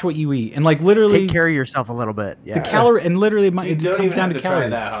like watch what you eat, and like literally Take care of yourself a little bit. Yeah. the calorie, and literally You it don't comes even down have to to try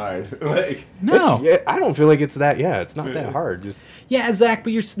calories. that hard. Like, No, yeah, I don't feel like it's that. Yeah, it's not that hard. Just yeah, Zach,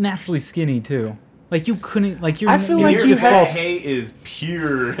 but you're naturally skinny too. Like you couldn't, like you're. I feel you're like your you fat have- hate is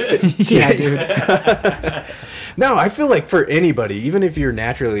pure. yeah, dude. no, I feel like for anybody, even if you're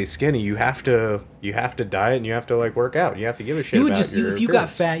naturally skinny, you have to diet and you have to like work out. You have to give a shit. You would about just your if you got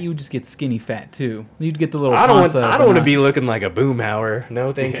appearance. fat, you would just get skinny fat too. You'd get the little. I don't want. Ponza I don't want to banana. be looking like a boomhauer.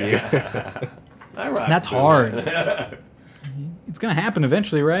 No, thank you. I rock That's with hard. that. It's gonna happen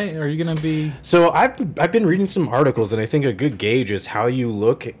eventually, right? Are you gonna be? So I've been reading some articles, and I think a good gauge is how you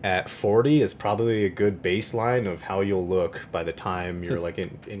look at 40 is probably a good baseline of how you'll look by the time you're So- like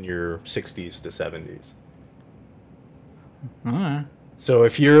in your 60s to 70s. Alright. So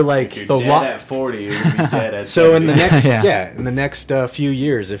if you're like If you're So dead lo- at 40, you're gonna be dead at so in the 70. next Yeah. in the next few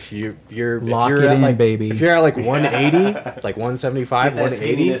years, if you're Lock if you're it at in, like baby. if you're at like 180, like 175, Get that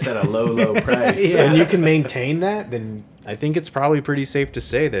 180, skinniness at a low price. and you can maintain that, then I think it's probably pretty safe to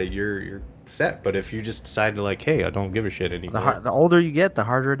say that you're set. But if you just decide to like, hey, I don't give a shit anymore. The older you get, the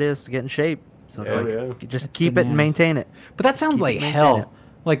harder it is to get in shape. So it's Yeah, like yeah. you just That's keep it and bananas. maintain it. But that sounds Keep like maintaining hell. it.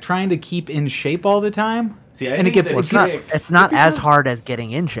 Like trying to keep in shape all the time. See, I and it think gets that it It's not. gets It's not as hard as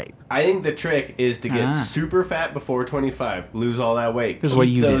getting in shape. I think the trick is to get Ah. super fat before 25, lose all that weight. This is what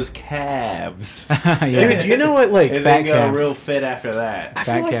Keep you did. those calves, yeah. Dude, you know what? Like, and Fat then go calves. real fit after that. I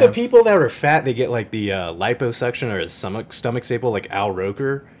Fat feel like calves. the people that are fat, they get like the liposuction or a stomach staple, like Al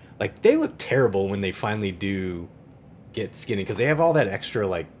Roker. Like they look terrible when they finally do get skinny because they have all that extra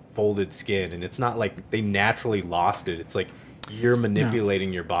like folded skin, and it's not like they naturally lost it. It's like you're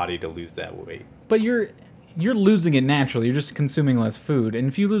manipulating your body to lose that weight. But you're losing it naturally. You're just consuming less food, and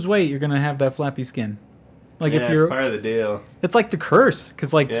if you lose weight, you're gonna have that flappy skin. Like Yeah, if you're, it's part of the deal. it's like the curse,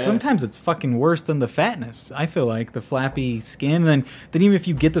 because like Yeah. sometimes it's fucking worse than the fatness. I feel like the flappy skin. Then even if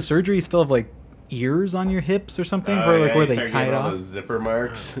you get the surgery, you still have like ears on your hips or something Oh, for like yeah, where you they start tie it getting all off. those zipper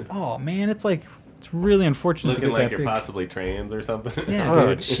marks, Oh man, it's like it's really unfortunate looking to like get you're that big. possibly trans or something. Yeah, Oh,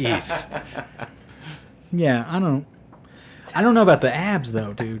 dude. jeez. Yeah, I don't know about the abs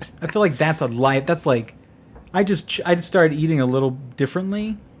though, dude. I feel like that's a life. That's like, I just started eating a little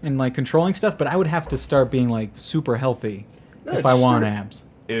differently and like controlling stuff, but I would have to start being like super healthy No, if I just want start- abs.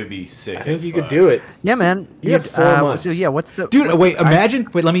 It would be sick. I think as you fuck. could do it. Yeah, man. You have 4 months. So yeah, what's the Dude, what's wait, the- I- imagine.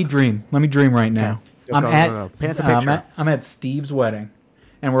 Wait, let me dream. Let me dream right now. Go, I'm go, at, go, go. Paint a picture. I'm at Steve's wedding,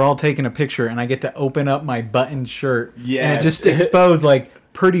 and we're all taking a picture, and I get to open up my button shirt, and it Yes. just exposed like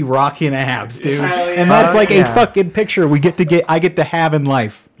pretty rocking abs, dude. Hell yeah. And that's like Yeah. a fucking picture I get to have in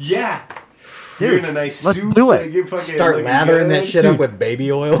life. Yeah. You're in a nice let's suit. do it. like, you're fucking Start looking lathering good. that shit Dude. up with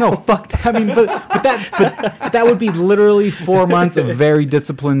baby oil. No, fuck that. I mean, but that would be literally 4 months of very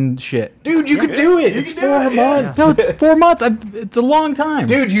disciplined shit. Dude, you could do it. You It's can do 4 it, yeah. months. No, it's 4 months. It's a long time.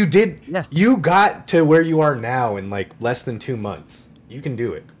 Dude, you did. Yes. You got to where you are now in like less than 2 months. You can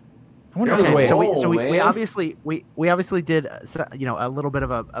do it. I wonder if there's a Okay, way. so we man. obviously we obviously did a little bit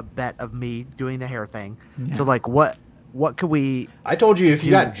of a bet of me doing the hair thing. Yeah. So like what could we? I told you if you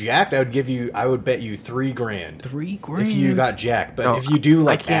Dude. got jacked, I would bet you $3,000. $3,000. If you got jacked, but No, if you do I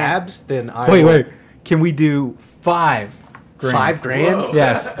like can't. abs, then I Wait, will- wait. Can we do $5,000? $5,000. Whoa.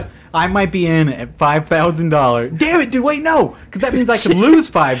 Yes. I might be in at $5,000. Damn it, dude! Wait, no, because that means I can lose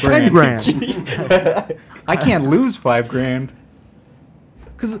 $5,000. I can't lose $5,000.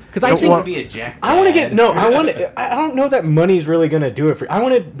 Because I No, think well, Be a jack I want to get dad. no. I want to. I don't know that money's really gonna do it for. I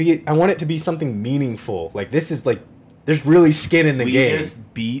want it to be something meaningful. Like this is like. There's really skin in the We game.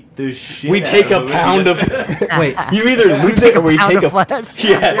 just beat the shit. We out take a him. We pound of. just- wait. You either lose it or we pound take of a. flesh.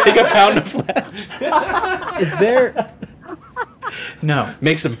 Yeah, take a pound of flesh. Is there? No,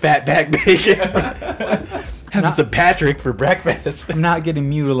 Make some fat back bacon. Have some Patrick for breakfast. I'm not getting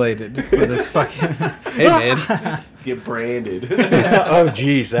mutilated for this fucking. Hey man. Get branded. Oh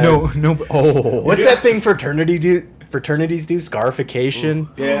jeez. No. Oh. What's that thing fraternities do? Scarification.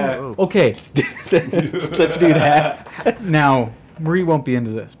 Yeah. Okay. Let's do that. Now Marie won't be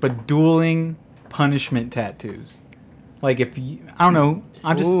into this, but dueling punishment tattoos. Like if you, I don't know,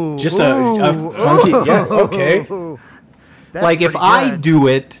 I'm just Ooh, Just a funky. Yeah. Okay. Ooh. That's like if pretty I good. do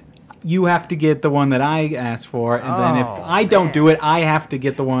it, you have to get the one that I asked for, and then if Oh, I don't man. do it, I have to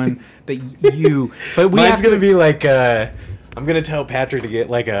get the one that you. But we Mine's have gonna to. be like I'm gonna tell Patrick to get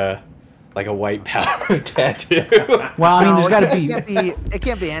like a white powder tattoo. Well, I mean, No, there's got to it be. can't be. It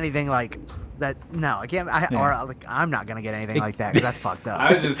can't be anything like that. No, I can't. Yeah. Or like, I'm not gonna get anything like that 'cause that's fucked up.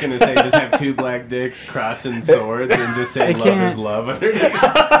 I was just gonna say, just have two black dicks crossing swords and just say I "love can't- is love" underneath.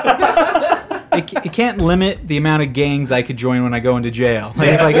 It can't limit the amount of gangs I could join when I go into jail. Like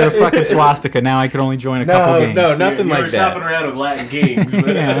if I get a fucking swastika, now I could only join a couple gangs. no, So nothing you like were that. shopping around with Latin gangs,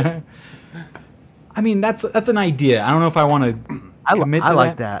 but Yeah. I mean, that's an idea. I don't know if I want to commit to I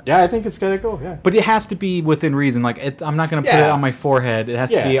like that. Yeah, I think it's gonna go. Yeah. But it has to be within reason. Like I'm not going to put it Yeah. on my forehead. It has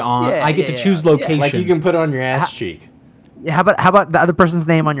to Yeah. be on. Yeah, I get yeah, to choose yeah. location. Like you can put on your ass cheek. Yeah, how about the other person's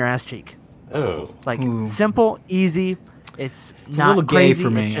name on your ass cheek? Oh. Like Ooh. simple, easy. It's It's not a little gay crazy, for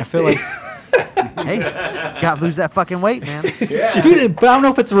it's me. I just- feel like, Hey, gotta lose that fucking weight, man. dude. But I don't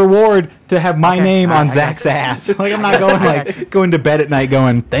know if it's a reward to have my Okay, name I on got Zach's you. ass. Like I'm not going to bed at night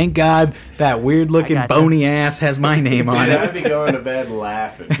going, thank God that weird looking I got you. bony ass has my name on Dude, I'd it. be going to bed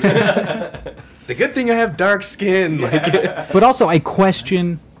laughing. It's a good thing I have dark skin. Like, But also, I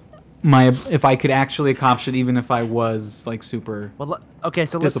question if I could actually accomplish it, even if I was like super. Well, okay,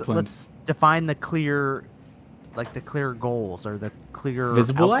 so Disciplined. let's define the clear goals or the clear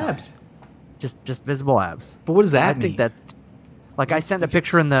Visible outcomes. abs. Just visible abs. But what does that I mean? think that's like I sent a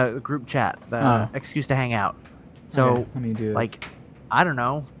picture in the group chat, the Oh. excuse to hang out. So Okay, let me do this. like I don't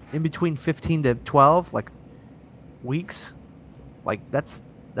know, in between 15 to 12 like weeks, like that's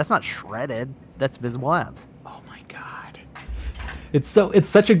not shredded. That's visible abs. Oh my god. It's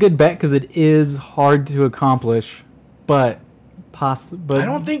such a good bet because it is hard to accomplish, but I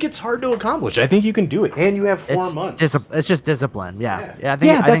don't think it's hard to accomplish. I think you can do it, and you have 4 It's months. it's just discipline. Yeah. Yeah. Yeah, I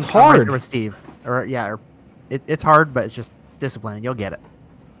think, Yeah, I that's think I'm right hard. there with Steve. Or it's hard, but it's just discipline, and you'll get it.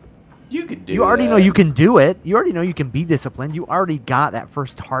 You could do. You already know that. you can do it. You already know you can be disciplined. You already got that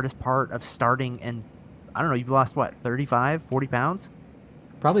first hardest part of starting, and I don't know, you've lost what, 35, 40 pounds?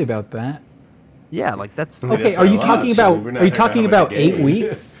 Probably about that. Yeah, like that's mean, Okay, that's are you not a lot, talking so about? we're not Are you talking talking about how about much you 8 gain.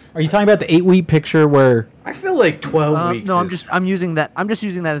 weeks? Are you talking about the 8-week picture where? I feel like 12 weeks. no, is- I'm using that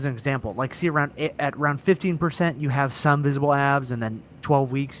as an example. Like, see, around 15%, you have some visible abs, and then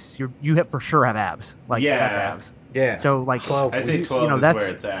 12 weeks, you have for sure have abs. Like Yeah. that's abs. Yeah. So like 12 I say weeks. 12 You know, is that's-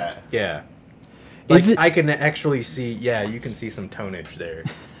 where it's at. Yeah. Is Like, it- I can actually see. Yeah, you can see some tonnage there.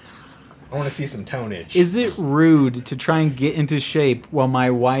 I want to see some tonnage. Is it rude to try and get into shape while my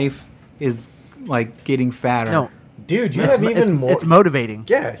wife is like getting fatter? no, Dude, you it's, have even more. It's motivating.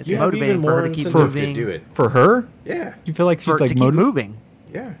 Yeah, it's you have motivating even for her more to keep incentive moving. to do it. For her, Yeah, you feel like she's For, like to keep moving.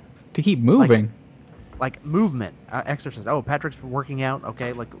 yeah. to keep moving. Like movement, exercise. Oh, Patrick's working out.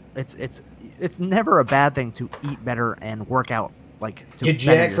 Okay, like it's never a bad thing to eat better and work out. Like to Get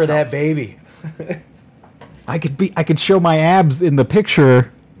better jacked for that yourself. baby. I could show my abs in the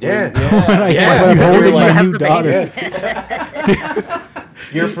picture Yeah, when Yeah, I'm you holding have my the new baby. daughter.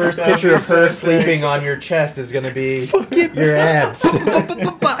 Your first picture of her sleeping on your chest is gonna be your abs.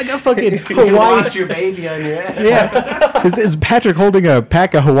 I got fucking You Hawaii. wash your baby on your ass. Yeah. Is Patrick holding a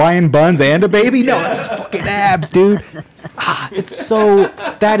pack of Hawaiian buns and a baby? No, it's his fucking abs, dude.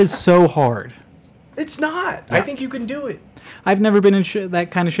 That is so hard. It's not. I think you can do it. I've never been in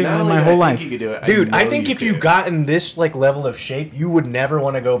that kind of shape Not in only my do whole I think life. you could do it, Dude, I know think if you could. got in this like level of shape, you would never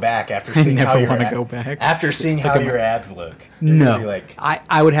want to go back after I seeing how never your wanna ab- go back. after seeing how at your my- abs look. You're gonna be No, like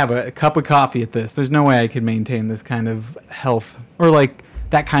I would have a cup of coffee at this. There's no way I could maintain this kind of health or like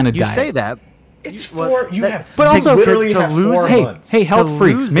that kind of You diet. say that. it's Well, four. You that- have, but you also literally to have lose- 4 Hey, months. hey, health To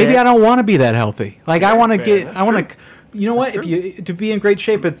freaks. lose Maybe it- I don't want to be that healthy. Like I Yeah, want to fair get. enough. I want to. You know what? If you to be in great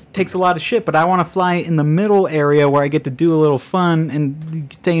shape, it takes a lot of shit. But I want to fly in the middle area where I get to do a little fun and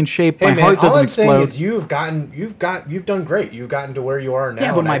stay in shape. Hey My man, heart all doesn't I'm explode. saying is you've done great. You've gotten to where you are now.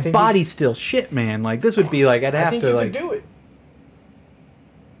 Yeah, but and I my think body's still shit, man. Like this would be like I'd I have think to you like. can do it.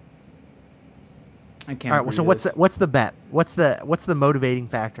 I can't. All right. Well, so what's the bet? What's the motivating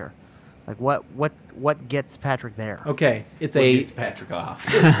factor? Like what gets Patrick there? Okay, it's What a gets Patrick off.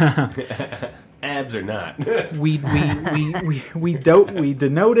 Abs or not. we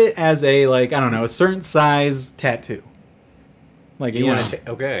denote it as a like I don't know a certain size tattoo. Like You you want know, to?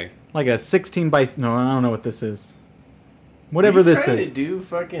 Okay. like a 16 by no, I don't know what this is. Whatever this To is. do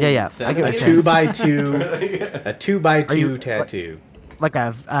fucking Yeah, I get what A you're saying. 2x2, a 2x2 you- tattoo. Like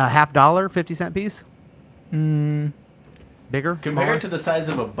a $50, 50-cent piece? Mm, Bigger? Compared Smaller? to the size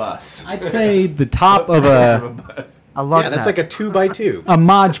of a bus. I'd say the top of Size a bus. a lug Yeah, that's nut. like a 2x2.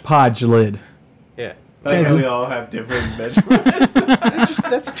 Mod Podge lid. Yeah. Like how we all have different measurements.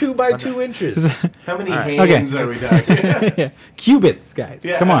 That's 2 by 2 inches. How many right. hands are we talking? Yeah. Cubits, guys.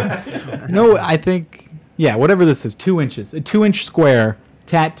 Yeah. Come on. No, I think whatever this is, 2 inches, a 2-inch square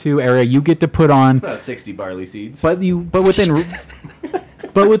tattoo area you get to put on, About 60 barley seeds. but within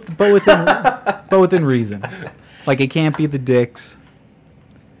but within reason. Like it can't be the dicks.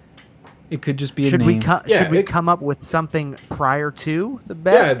 It could just be a Should name. Yeah, should we it- come up with something prior to the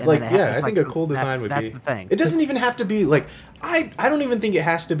bet? Yeah, And like then it ha- I it's think like a cool design would that's be. the thing. It doesn't even have to be like I don't even think it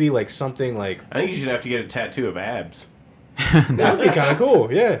has to be like something like I think you should have to get a tattoo of abs. that would be kind of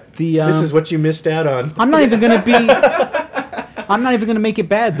cool. Yeah. The, this is what you missed out on. I'm not even gonna make it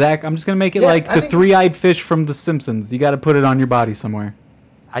bad, Zach. I'm just gonna make it Yeah, like I the think- three-eyed fish from The Simpsons. You got to put it on your body somewhere.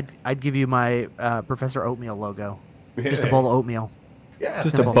 I'd give you my Professor Oatmeal logo. Just a bowl of oatmeal. Yeah.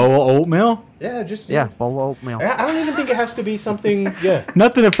 Just a Simple. bowl of oatmeal. yeah, just Yeah, bowl of oatmeal. I don't even think it has to be something. Yeah.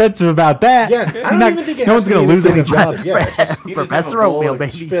 Nothing offensive about that. Yeah. I don't Not- even think it no has one's to gonna be lose anything any jobs. offensive. Yeah. Just, You just Professor have a bowl Oatmeal, of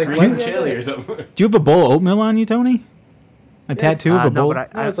baby. be like, green what? chili or something. Do you have a bowl of oatmeal on you, Tony? A tattoo of a No, bowl?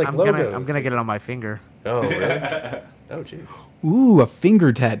 but No, it's like I'm logos. gonna get it on my finger. oh, really? Oh, jeez. Ooh, a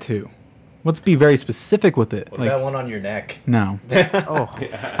finger tattoo. Let's be very specific with it. What Like, about one on your neck? no, Oh,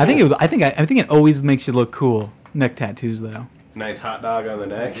 I think it always makes you look cool. Neck tattoos, though. Nice hot dog on the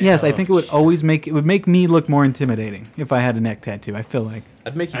neck. Yes, I think it would make me look more intimidating if I had a neck tattoo. I feel like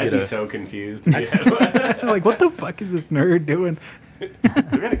I'd make you I'd get be a. so confused. If you had one. like what the fuck is this nerd doing? We're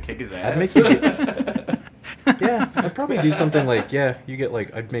gonna kick his ass. I'd make you get. Yeah, I'd probably do something like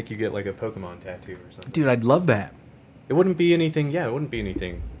I'd make you get like a Pokemon tattoo or something. Dude, I'd love that. It wouldn't be anything. Yeah, it wouldn't be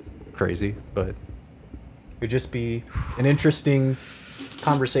anything crazy, but it'd just be an interesting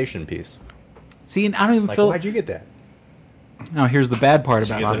conversation piece. See, and I don't even Like, feel. why'd you get that? Oh, here's the bad part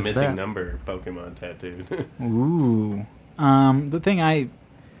You about get Why the is missing that? number Pokemon tattooed. Ooh. The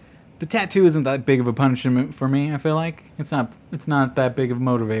tattoo isn't that big of a punishment for me, I feel like. It's not that big of a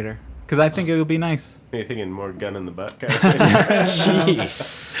motivator. Because I think it'll be nice. You're thinking more gun in the butt kind of thing.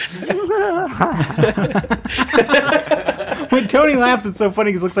 Jeez. When Tony laughs, it's so funny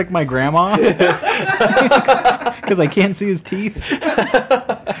because it looks like my grandma. Because I can't see his teeth.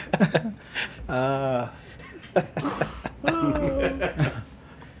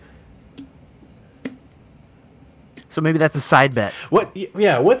 so maybe that's a side bet. What?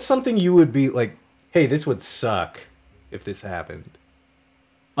 Yeah. What's something you would be like? Hey, this would suck if this happened.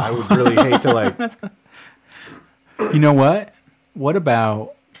 I would really hate to like. You know what? What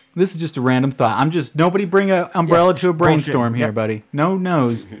about... This is just a random thought. Nobody bring an umbrella to a brainstorm here, Yep. buddy. No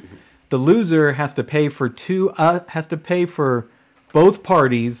nose. The loser has to pay for both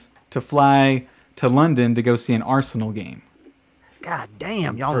parties to fly to London to go see an Arsenal game. God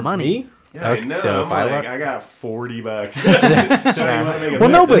damn, y'all For money. me? Yeah, I know. So I'm if I like, look- I got $40. So you wanna make a Well,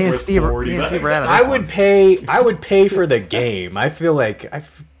 no, bet but- that's Me and worth Steve are- $40 me and Steve bucks? are out of I this would one. pay. I would pay for the game. I feel like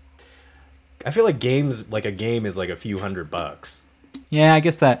I feel like games like a game is like a few $100. Yeah, I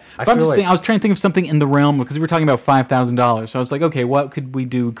guess that. I But I'm feel just like- saying, I was trying to think of something in the realm because we were talking about $5,000. So I was like, okay, what could we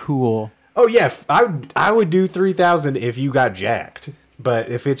do cool? Oh yeah, I would do 3,000 if you got jacked. But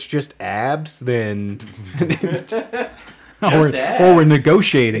if it's just abs, then Or we're abs.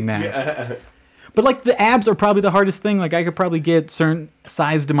 negotiating that. But like the abs are probably the hardest thing. Like I could probably get certain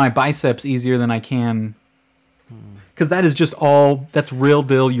size to my biceps easier than I can. Because that is just that's real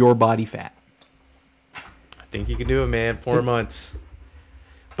deal your body fat. I think you can do it, man. 4 months.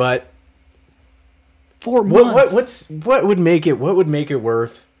 But 4 months. what would make it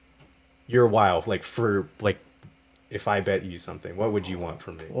worth your while? Like for like, if I bet you something, what would you want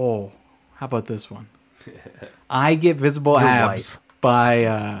from me? Oh, how about this one? I get visible Your abs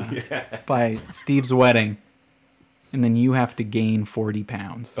by Steve's wedding, and then you have to gain 40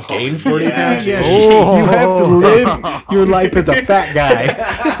 pounds. Gain 40 yeah. pounds? Yeah. Oh, you have to live your life as a fat guy.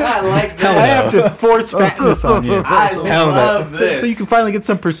 I like that. I have to force fatness on you. I Hell no. love So, this. so you can finally get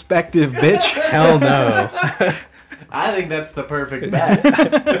some perspective, bitch. Hell no. I think that's the perfect bet.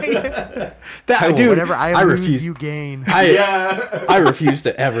 That, dude, Whatever I I lose, refuse. you gain. Yeah. I refuse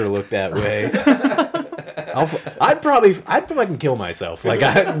to ever look that way. I'd probably can kill myself. Like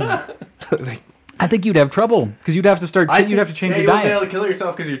I think you'd have trouble because you'd have to start. You'd have to change Yeah, your you won't be able diet. to kill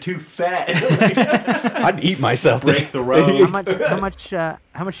yourself because you're too fat. I'd eat myself. Break the road.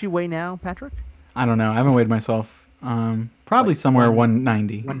 How much you weigh now, Patrick? I don't know. I haven't weighed myself. Probably somewhere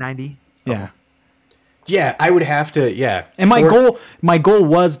 190. 190. Yeah. Yeah, I would have to. Yeah, And my goal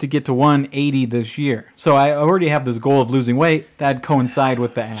was to get to 180 this year. So I already have this goal of losing weight that'd coincide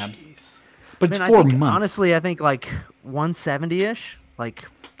with the abs. But it's Man, 4 I think, months. Honestly, I think like 170-ish. Like,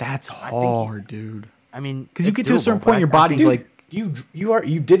 That's hard, dude. I mean, Because you it's get to a certain doable, point, but your I body's think- like,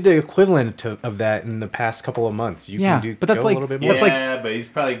 you did the equivalent of that in the past couple of months. You Yeah, can do but that's go like- a little bit Yeah, more. that's like- but he's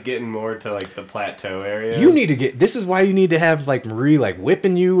probably getting more to like the plateau area. You need to get. This is why you need to have like Marie like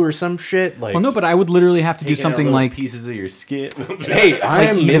whipping you or some shit. Like, Well, no, but I would literally have to do something like pieces of your skin. hey, I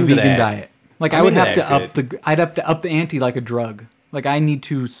am eat a into vegan that. diet. Like I'm I would into have that to I'd have to up the ante like a drug. Like I need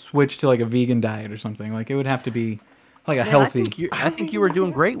to switch to like a vegan diet or something. Like it would have to be like a Man, healthy. I think you were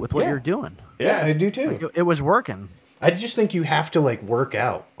doing great with what Yeah. you're doing. Yeah, I do too. Like, it was working. I just think you have to like work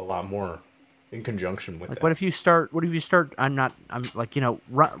out a lot more in conjunction with Like, that. what if you start? I'm like,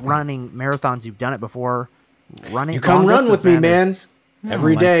 running marathons. You've done it before. Running. You come long run distance, with me, man. is- I don't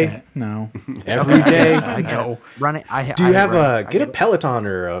Every like day. that. No. Every day. I get it. Running. Do you have a get a Peloton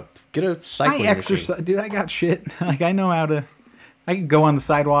or get a I cycling exercise, machine? dude. I got shit. Like I know how to. I can go on the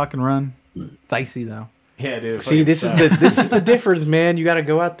sidewalk and run. It's icy though. Yeah, dude. See, this is the difference, man. You got to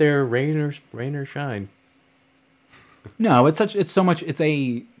go out there, rain or shine. No, it's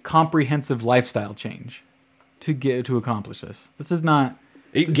a comprehensive lifestyle change to accomplish this. This is not.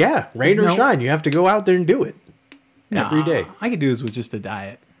 Yeah, rain or no- shine. You have to go out there and do it every day. I could do this with just a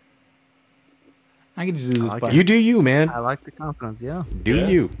diet. I could just do this, like by, it. You do you, man. I like the confidence. Yeah. Do Yeah.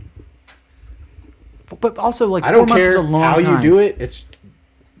 you. but also like I 4 don't months care is a long how time. you do it. It's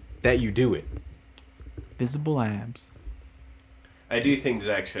that you do it. Visible abs. I do think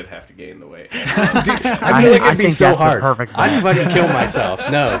Zach should have to gain the weight. I feel like I it'd be think so that's the hard. perfect I'd bet. fucking kill myself.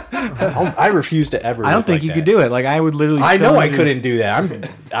 No, I refuse to ever. I don't look think like you that. could do it. Like I would literally. I know I challenge you. couldn't do that.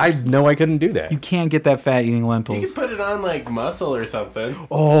 I know I couldn't do that. You can't get that fat eating You lentils. could put it on like muscle or something.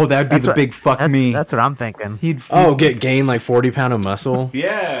 Oh, that'd be That's the what- big fuck me. That's what I'm thinking. He'd. Oh, gain like 40 pound of muscle.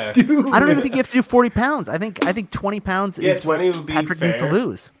 Yeah. I don't even think you have to do 40 pounds. I think 20 pounds Yeah, is what 20 would be Patrick needs to fair.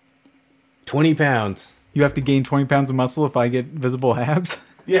 lose. 20 pounds. You have to gain 20 pounds of muscle if I get visible abs.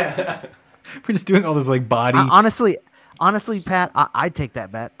 Yeah. We're just doing all this like body. Honestly, Pat, I'd take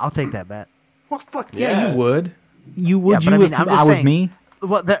that bet. I'll take that bet. Well, fuck yeah, Yeah. you would. You would. Yeah, but you I mean, if I'm I just was saying- me.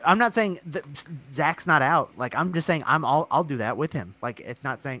 Well, I'm not saying that Zach's not out. Like, I'm just saying I'll do that with him. Like, it's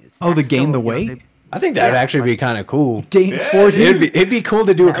not saying. Oh, Zach's the gain still, the you know, weight? they- I think that'd Yeah, actually be kind of cool. Gain Yeah, 40. dude. It'd be cool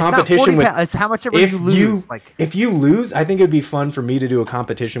to do a it's not competition 40 with. pounds, it's how much ever If you lose. Like, if you lose, I think it'd be fun for me to do a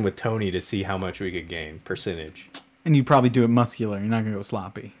competition with Tony to see how much we could gain percentage. And you probably do it muscular. You're not gonna go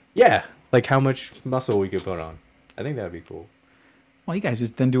sloppy. Yeah, like how much muscle we could put on. I think that'd be cool. Well, you guys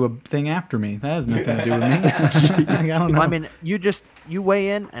just then do a thing after me. That has nothing to do with me. Like, I don't know. I mean, you weigh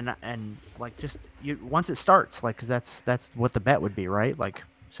in and like just once it starts, like, 'cause that's what the bet would be, right? Like,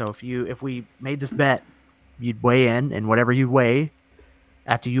 so if we made this bet, you'd weigh in, and whatever you weigh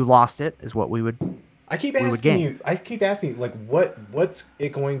after you lost it is what we would. I keep We would asking gain. you. I keep asking you, like, what's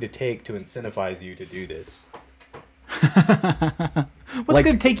it going to take to incentivize you to do this? What's like-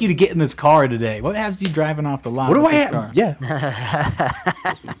 gonna take you to get in this car today? What has you driving off the lot? What do with I this have? car? Yeah.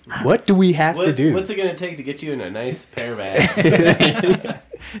 What do we have to do? What's it gonna take to get you in a nice pair of abs?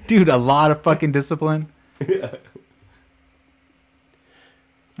 Dude, a lot of fucking discipline.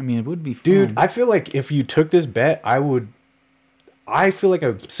 I mean, it would be fun. Dude, I feel like if you took this bet, I feel like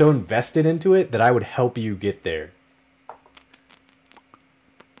I'm so invested into it that I would help you get there.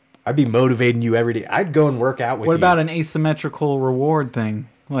 I'd be motivating you every day. I'd go and work out with what you. about an asymmetrical reward thing?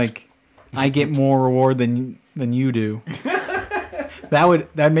 Like, I get more reward than you do.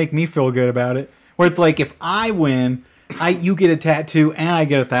 That'd make me feel good about it. Where it's like, if I win, you get a tattoo and I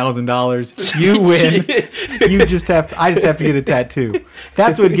get $1,000. You win. I just have to get a tattoo.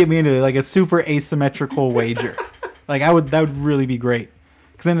 That's what would get me into it, like a super asymmetrical wager. Like that would really be great.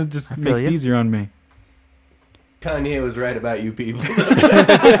 Because then it just feel makes it you. easier on me. Kanye was right about you people.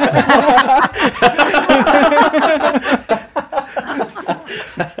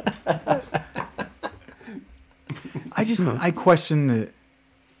 I question it.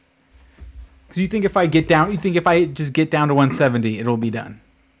 Because you think if I just get down to 170, it'll be done.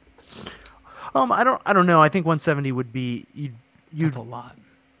 I don't know. I think 170 would be you'd That's a lot.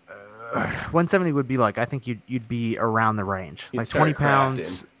 170 would be like, I think you'd be around the range. You'd Like start 20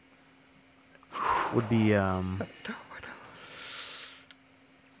 pounds crafting. would be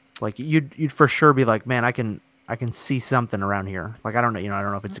like you'd for sure be like, man, I can see something around here. Like, I don't know, I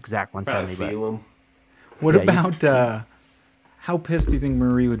don't know if it's exact Probably 170, but feel 'em. What Yeah, about how pissed do you think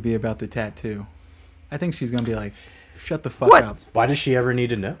Marie would be about the tattoo? I think she's gonna be like, "Shut the fuck What? up," Why does she ever need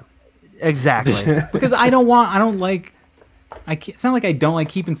to know? exactly. because it's not like I don't like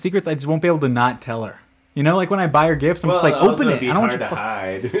keeping secrets. I just won't be able to not tell her. You know, like when I buy her gifts, I'm just like, also open it. it'd be I don't want hard you to to.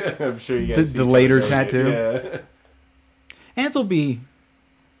 hide. I'm sure you The- guys. the see each later other doing it. tattoo? Yeah. And it'll be.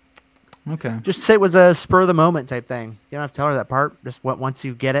 Okay. Just say it was a spur of the moment type thing. You don't have to tell her that part. Just once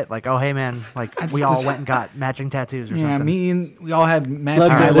you get it, like, oh hey man, like That's we all just- went and got matching tattoos or Yeah, something. we all had matching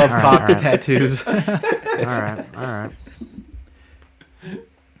Blood I red. love All right, Cox all right. tattoos. All right.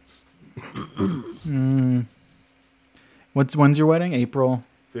 When's your wedding? April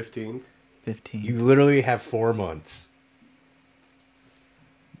 15. 15th. You literally have 4 months.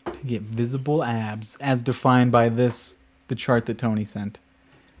 To get visible abs as defined by the chart that Tony sent.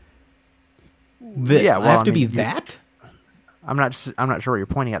 This. Yeah, I well, have I to be mean, you- that? I'm not sure what you're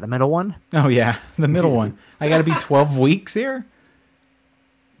pointing at. The middle one. Oh yeah, the middle one. I got to be 12 weeks here?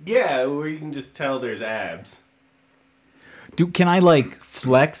 Yeah, where you can just tell there's abs. Can I like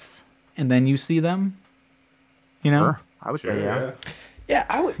flex and then you see them? You know? Sure. I would say yeah. Yeah,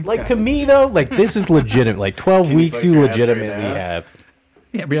 I would like to me though. Like this is legitimate. Like 12 Can you weeks, flex you your abs right legitimately now? have.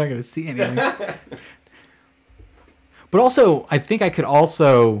 Yeah, but you're not going to see anything. But also, I think I could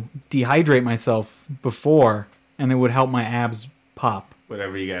also dehydrate myself before, and it would help my abs pop.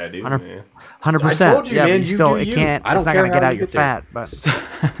 Whatever you gotta do, 100 man. 100%. I told you, yeah, man, but you still, do it you. can't. I don't It's not care gonna get how out you your get there. fat,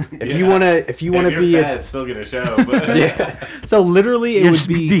 but If you wanna If be you're a fat, it's still gonna show. But yeah, So literally, it you're would just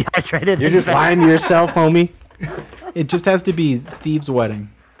be. dehydrated. you're just lying to yourself, homie. It just has to be Steve's wedding.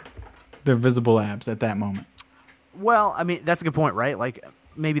 The visible abs at that moment. Well, I mean, that's a good point, right? Like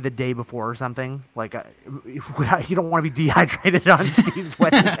maybe the day before or something. Like you don't want to be dehydrated on Steve's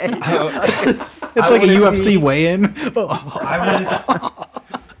wedding day. It's like a wanna UFC see- weigh-in. I want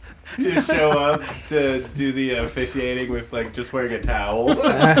to just show up to do the officiating with like just wearing a towel.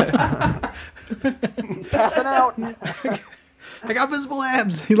 He's passing out. I got visible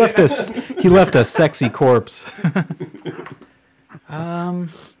abs. He left us. He left a sexy corpse. I'll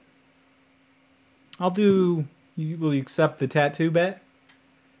do. Will you accept the tattoo bet?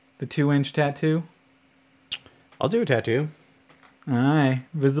 The 2-inch tattoo. I'll do a tattoo. Aye,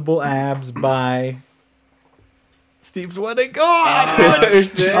 visible abs by Steve's wedding. Shit.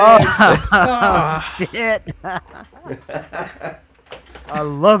 I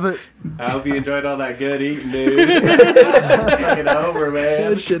love it. I hope you enjoyed all that good eating, dude. Take it over,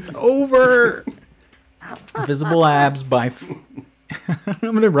 man. This shit's over. Visible abs by.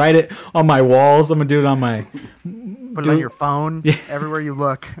 I'm gonna write it on my walls. I'm gonna do it on my. Put it on your phone. Everywhere you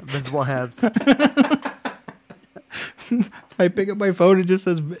look, visible abs. I pick up my phone. It just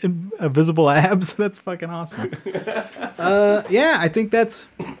says visible abs. That's fucking awesome. Yeah, I think that's.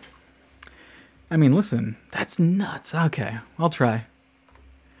 I mean, listen, that's nuts. Okay, I'll try.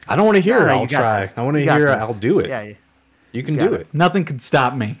 I don't want to hear No, it. no, I'll you got try. this. I want to You got hear it. this. I'll do it. Yeah. You can got do it. it. Nothing could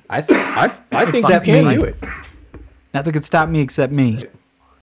stop me. I think you Except can me. do it. Nothing could stop me except me.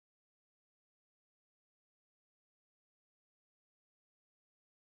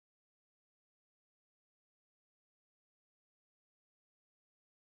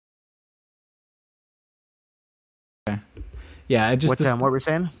 Yeah, I just. What were we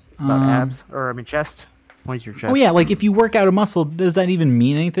saying about abs or I mean chest? What is your chest? Oh yeah, like if you work out a muscle, does that even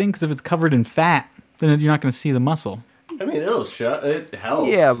mean anything? Because if it's covered in fat, then you're not going to see the muscle. I mean, it'll shut. It helps.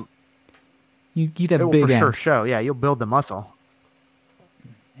 Yeah, You'd it have will big for sure abs. show. Yeah, you'll build the muscle.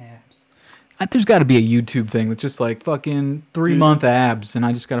 There's got to be a YouTube thing that's just like fucking 3-month abs, and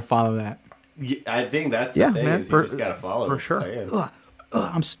I just got to follow that. Yeah, I think that's Yeah, the thing. man, Is you just gotta follow for the sure. plan.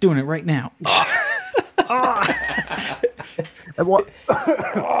 I'm just doing it right now. Well,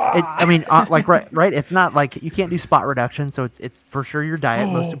 I mean, like right. It's not like you can't do spot reduction, so it's for sure your diet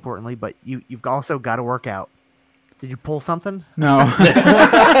most importantly. But you've also got to work out. Did you pull something? No.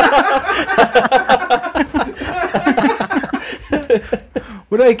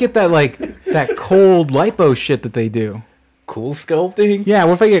 Where do I get that cold lipo shit that they do? Cool sculpting. Yeah,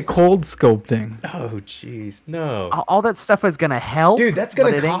 what if I get cold sculpting? Oh, jeez, no, All that stuff is gonna help, dude, that's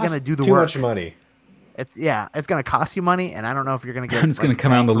gonna but it ain't cost gonna do the too work. much money. It's gonna cost you money, and I don't know if you're gonna get. I'm just gonna like,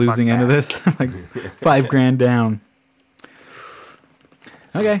 come out on the bang for losing buck end of back. this, like $5,000 down.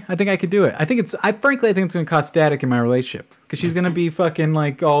 Okay, I think I could do it. I think it's gonna cause static in my relationship because she's gonna be fucking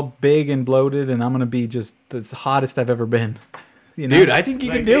like all big and bloated, and I'm gonna be just the hottest I've ever been. You know? Dude, I think you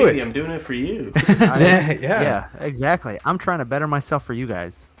Like, can do baby, it. I'm doing it for you. Yeah. Yeah, exactly. I'm trying to better myself for you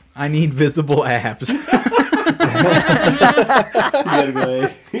guys. I need visible abs. You gotta be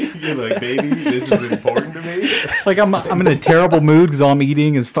like, you're like, baby, this is important to me. Like I'm in a terrible mood because all I'm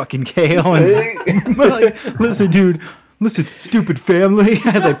eating is fucking kale. And but like, listen, stupid family.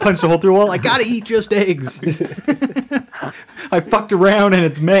 As I punch a hole through a wall, I gotta eat just eggs. I fucked around and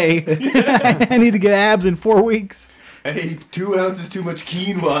it's May. I need to get abs in 4 weeks. I ate 2 ounces too much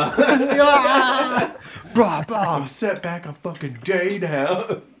quinoa. Blah, blah. I'm set back a fucking day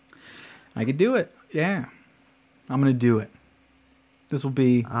now. I could do it. Yeah, I'm gonna do it. This will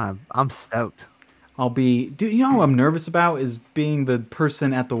be. I'm stoked. I'll be. Dude, you know what I'm nervous about is being the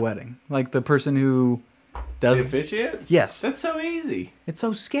person at the wedding, like the person who The does. officiant? Yes, That's so easy. it's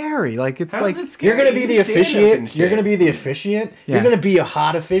so scary. Like it's How's like it scary? You're gonna be You the stand up and officiant. You're shit. gonna be the officiant. Yeah. You're gonna be a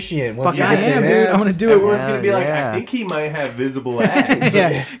hot officiant. Once fuck you I get am, them dude. I'm abs. gonna do it. Everyone's gonna be like, Yeah. I think he might have visible abs.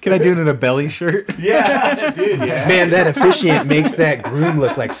 Yeah. Can I do it in a belly shirt? Yeah, dude, yeah. Man, that officiant makes that groom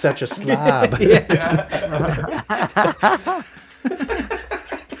look like such a slob.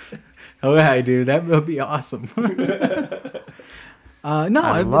 Oh yeah, dude, that would be awesome. No, I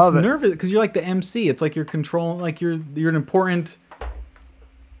it's love it. nervous because you're like the MC. It's like you're controlling, like you're an important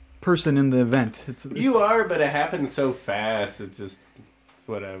person in the event. It's You are, but it happens so fast. It's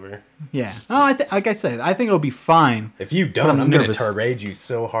whatever. yeah. Oh, like I said, I think it'll be fine. If you But don't, I'm I'm gonna nervous. tirade you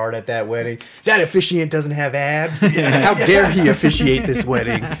so hard at that wedding. That officiant doesn't have abs. How dare he officiate this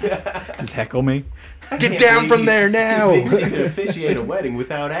wedding? Just heckle me. Get down from there now. He thinks he can officiate a wedding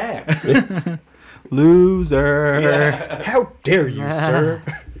without abs. Loser. Yeah. How dare you, sir?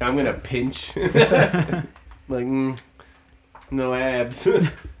 I'm gonna pinch. Like, no abs.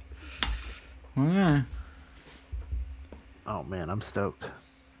 Yeah, Oh man, I'm stoked.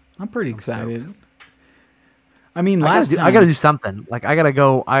 I'm pretty excited. stoked. I mean, I last gotta, do, time I gotta do something. Like I gotta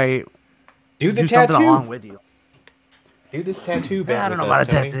go. Do the do something along tattoo. with you. Do this tattoo. I don't know about a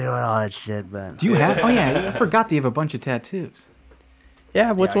tattoo and all that shit, but Do you have? Oh yeah, I forgot that you have a bunch of tattoos.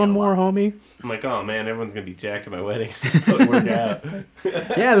 Yeah. What's Yeah, I one got a more, homie? I'm like, oh man, everyone's gonna be jacked at my wedding. It's gonna work out.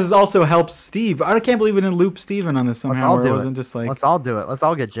 Yeah, this also helps Steve. I can't believe we didn't loop Steven on this somehow. all Where it do it. wasn't just like let's all do it. Let's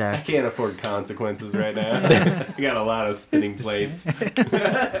all get I jacked. can't afford consequences right now. I got a lot of spinning plates.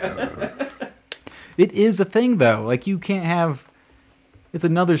 it is a thing though. Like you can't have. It's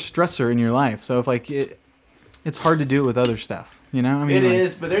another stressor in your life. So if like it's hard to do it with other stuff. You know, I mean, It like,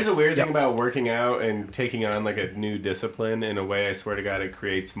 is, but there's a weird thing about working out and taking on like a new discipline in a way. I swear to God, it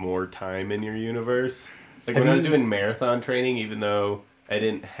creates more time in your universe. Like when I was doing marathon training, even though I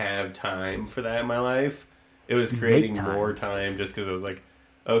didn't have time for that in my life, it was creating time. more time just because I was like,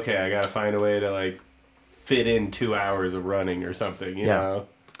 okay, I gotta find a way to like fit in 2 hours of running or something. You Yeah. know?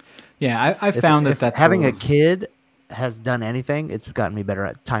 Yeah, I found that that's having what it a was. kid has done anything. It's gotten me better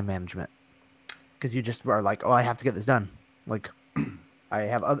at time management because you just are like, oh, I have to get this done. Like I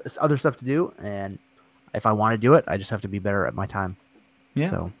have other stuff to do, and if I want to do it, I just have to be better at my time. Yeah.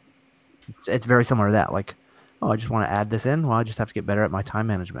 So it's very similar to that. Like, oh, I just want to add this in. Well, I just have to get better at my time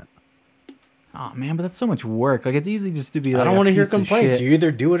management. Oh man, but that's so much work. Like it's easy just to be like. I don't want to hear complaints. Shit. You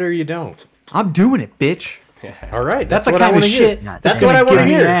either do it or you don't. I'm doing it, bitch. All right. That's, what the I kind of wanna hear. shit. Yeah, That's gonna what I want to give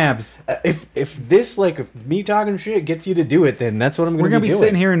me hear. Abs. If this if me talking shit gets you to do it, then that's what I'm We're gonna gonna be doing.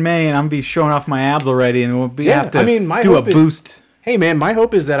 sitting here in May, and I'm gonna be showing off my abs already, and we'll be Yeah, have to I mean, my do a hope is- boost. Hey man, my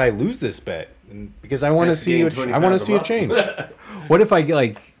hope is that I lose this bet because I want to Has to see gain a, 20 I want pounds to see a month. change. What if I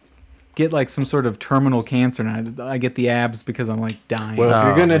get like some sort of terminal cancer, and I get the abs because I'm like dying? Well, if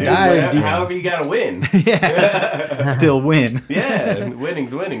you're Oh, gonna Dude, die, whatever- deep- however you gotta win. yeah, still win. Yeah,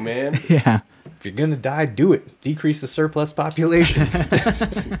 winning's winning, man. Yeah. if you're gonna die, do it. Decrease the surplus population.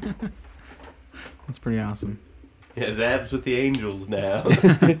 That's pretty awesome. He has abs with the angels now.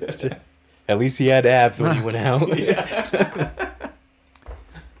 At least he had abs when he went out.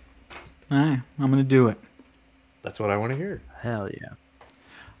 All right, I'm gonna do it. That's what I want to hear. Hell yeah.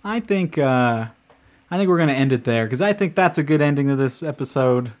 I think we're gonna end it there because I think that's a good ending to this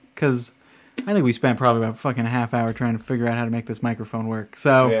episode. Because I think we spent probably about fucking a half hour trying to figure out how to make this microphone work.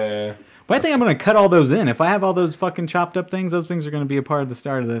 So, Yeah. but I think I'm gonna cut all those in. If I have all those fucking chopped up things, those things are gonna be a part of the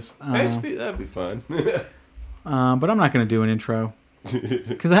start of this. That'd be fun. But I'm not gonna do an intro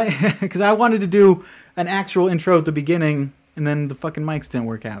because I wanted to do an actual intro at the beginning, and then the fucking mics didn't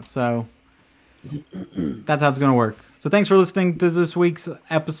work out. So that's how it's gonna work. So thanks for listening to this week's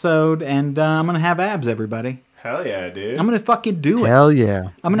episode, and I'm gonna have abs, everybody. Hell yeah, dude. I'm gonna fucking do it. Hell yeah.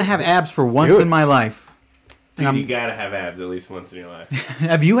 I'm gonna have abs for once it. in my life. Dude, I'm- you gotta have abs at least once in your life.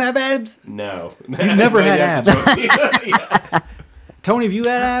 Have you had abs? No. You've never had Might have to join me. Yeah. Tony, have you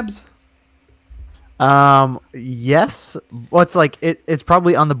had abs? Yes. Well, it's like it's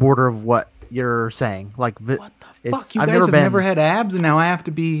probably on the border of what you're saying. Like, What the it's- fuck? You I've guys never have been- never had abs, and now I have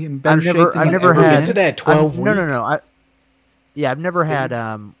to be in better I've shape never- than I've you never ever had- Get to been? that 12 No, week. no. I've never had.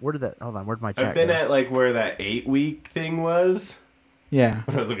 Where did that? Hold on. Where'd my chat I've been go? at like where that 8-week thing was Yeah.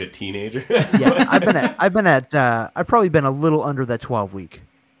 when I was like a teenager. Yeah, I've probably been a little under the 12 week,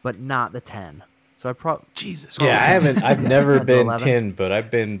 but not the 10. So I probably Jesus. Yeah, I've never To been 11. 10, but I've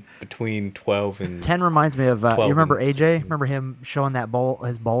been between 12 and 10 reminds me of. 12 You remember and AJ? 16. Remember him showing that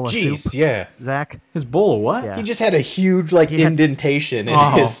his bowl of Jeez, soup, yeah. Zach? His bowl of what? Yeah. He just had a huge like He had- indentation in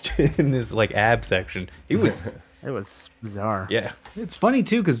Oh. his like ab section. He was It was bizarre. Yeah. It's funny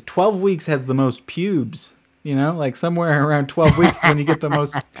too because 12 weeks has the most pubes. You know, like somewhere around 12 weeks is when you get the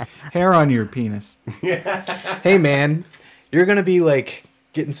most hair on your penis. Hey, man, you're gonna be like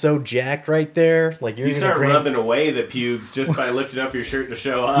getting so jacked right there, like you're You gonna start gain- rubbing away the pubes just by lifting up your shirt to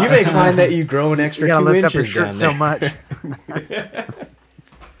show off. You may find that you grow an extra You gotta 2 lift up your inches shirt down so there. much.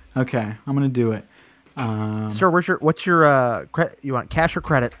 Okay, I'm gonna do it. Sir, what's your you want cash or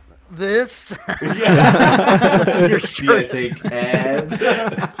credit? This. Do you take abs?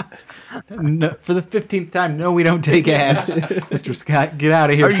 No, for the 15th time, no, we don't take abs. Mr. Scott, get out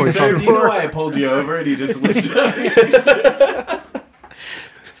of here. Are you before Sir, you- do you know why I pulled you over and you just lifted up?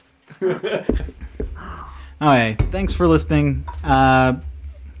 All right, thanks for listening.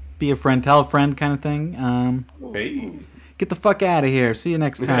 Be a friend, tell a friend kind of thing. Hey. Get the fuck out of here. See you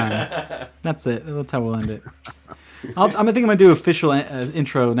next time. That's it. That's how we'll end it. I think I'm gonna do official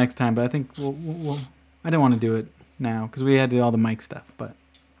intro next time, but I think we'll I didn't want to do it now because we had to do all the mic stuff. But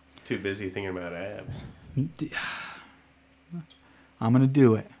Too busy thinking about abs. I'm gonna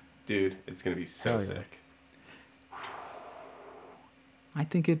do it. Dude, it's going to be so Hell yeah. sick. I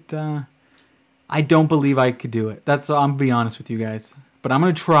think it. I don't believe I could do it. I'm gonna be honest with you guys, but I'm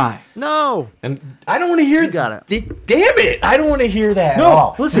gonna try. No. And I don't want to hear. You got it. Damn it! I don't want to hear that No, at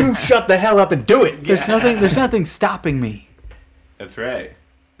all. listen. You shut the hell up and do it. There's nothing stopping me. That's right.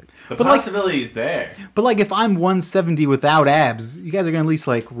 The But, like- possibility is there. But like, if I'm 170 without abs, you guys are gonna at least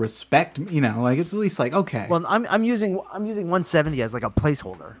like respect me. You know, like it's at least like okay. Well, I'm using 170 as like a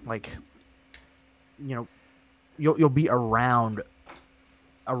placeholder. Like, you know, you'll be around it.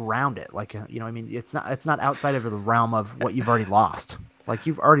 Like, you know, I mean, it's not outside of the realm of what you've already lost. Like,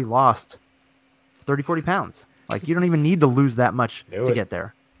 you've already lost 30, 40 pounds. Like, you don't even need to lose that much Do to it. get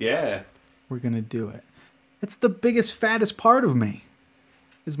there. Yeah. We're gonna do it. It's the biggest, fattest part of me.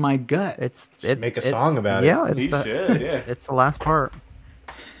 Is my gut. Make a song about it. Yeah, You it's should, yeah. it's the last part.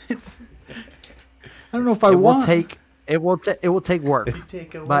 It's. I don't know if I It will want. take work,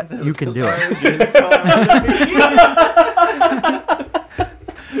 Take away but the you can do it. largest part of me.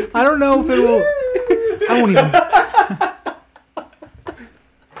 I don't know if it will. I won't even.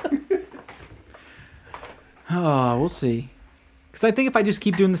 Oh, we'll see. Because I think if I just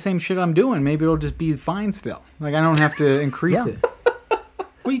keep doing the same shit I'm doing, maybe it'll just be fine still. Like I don't have to increase Yeah. it.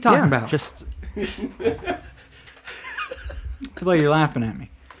 What are you talking about? Just I feel like you're laughing at me.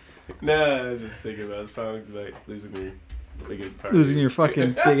 No, I was just thinking about songs like losing your biggest part. Losing your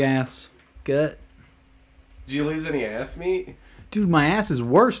fucking big ass gut. Did you lose any ass meat? Dude, my ass is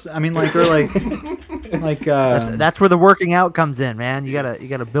worse. I mean, like, or like, that's where the working out comes in, man. You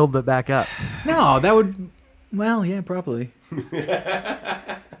gotta build it back up. no, that would, well, yeah, probably.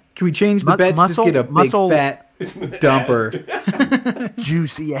 Can we change the bet to just get a big muscle- fat dumper?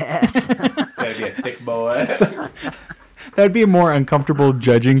 Juicy ass. Gotta be a thick boy. That'd be a more uncomfortable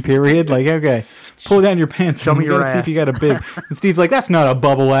judging period. Like, okay, pull down your pants. Show me you your gotta see if ass. you got a big. And Steve's like, that's not a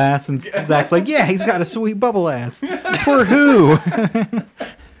bubble ass. And Zach's like, yeah, he's got a sweet bubble ass. For who?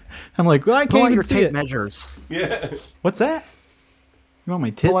 I'm like, well, I Pull can't out even your see tape it. measures. Yeah. What's that? You want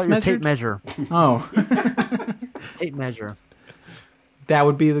my Pull out tits your measured? tape measure. Oh, Tape measure. that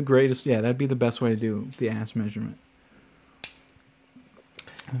would be the greatest. Yeah, that'd be the best way to do the ass measurement.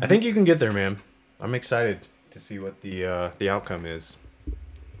 I think you can get there, man. I'm excited to see what the outcome is.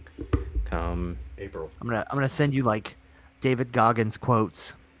 Come April. I'm gonna send you like David Goggins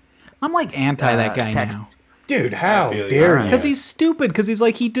quotes. I'm like anti that guy text. now. Dude, how feel you. dare you? Because he's stupid. Because he's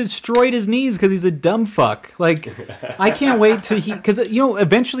like, he destroyed his knees because he's a dumb fuck. Like, I can't wait to because you know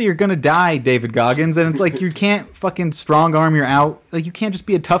eventually you're gonna die, David Goggins, and it's like you can't fucking strong arm your out. Like you can't just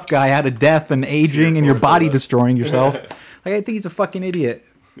be a tough guy out of death and aging and your force body of it. destroying yourself. Like I think he's a fucking idiot.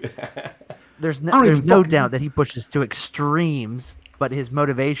 There's I don't no even fucking- doubt that he pushes to extremes, but his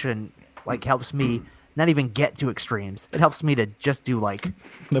motivation like helps me not even get to extremes. It helps me to just do like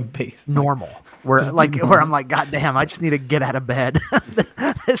The base. normal. Where I'm like, God damn, I just need to get out of bed.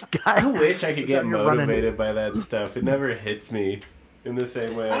 This guy. I wish I could get out here running. motivated by that stuff. It never hits me in the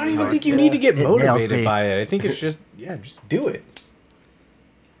same way. I don't I'm even like, think you need to get It nails motivated me. by it. I think it's just just do it.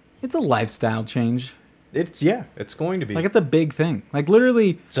 It's a lifestyle change. It's going to be. Like it's a big thing. Like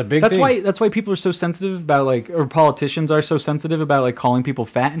literally, It's a big that's thing. That's why people are so sensitive about like, or politicians are so sensitive about like calling people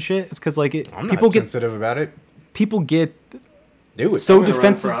fat and shit. It's because like I'm people not get sensitive about it. people get Do it. so I'm gonna run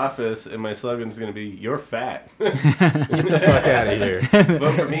defensive. for office, and my slogan's gonna be "You're fat." Get the fuck out of here.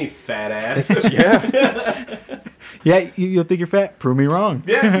 Vote for me, fat ass. Yeah. Yeah, you'll think you're fat. Prove me wrong.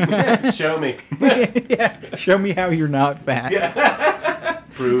 Yeah, show me, Yeah, show me how you're not fat.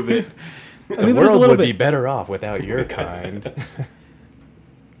 prove it. I The mean, there's a world little would be bit. better off without your kind.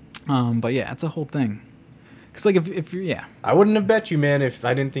 But yeah, it's a whole thing. Because like if you're I wouldn't have bet you, man, if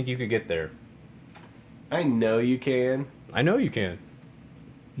I didn't think you could get there. I know you can, I know you can.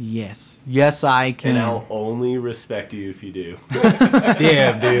 yes I can. and I'll only respect you if you do.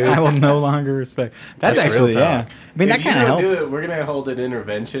 Damn, dude. I will no longer respect. That's That's real actually talk. I mean If that you kind of don't do helps. it, we're gonna hold an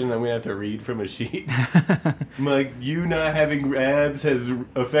intervention. And I'm gonna have to read from a sheet. I'm like, you not having abs has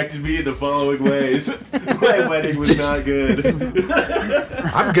affected me in the following ways. My wedding was not good.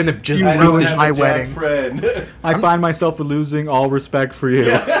 I'm gonna just I ruined don't ruin. have my a jacked wedding. friend. I find myself losing all respect for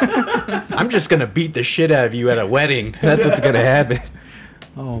you. I'm just gonna beat the shit out of you at a wedding. That's what's gonna happen.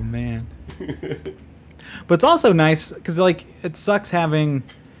 Oh man. But it's also nice because like it sucks having.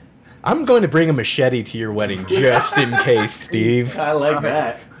 I'm going to bring a machete to your wedding just in case, Steve. I like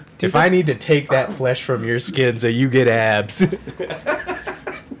that. If I need to take that flesh from your skin so you get abs,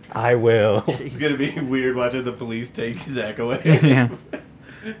 I will. It's gonna be weird watching the police take Zach away. Yeah.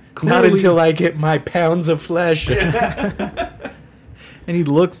 Not Clearly- until I get my pounds of flesh. And he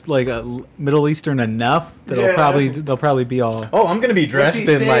looks like a Middle Eastern enough that Yeah. they'll probably be all. Oh, I'm gonna be dressed he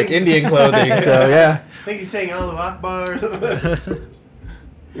in like saying? Indian clothing, so yeah. I think he's saying Allah Akbar or something.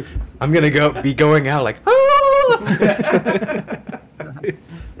 I'm gonna be going out like, oh!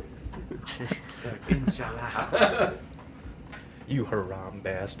 Inshallah. You haram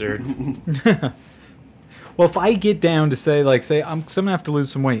bastard. Well, if I get down to say I'm gonna have to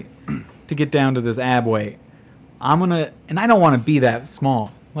lose some weight to get down to this ab weight, and I don't want to be that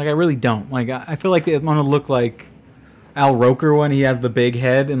small. Like I really don't. Like I feel like I'm gonna look like Al Roker when he has the big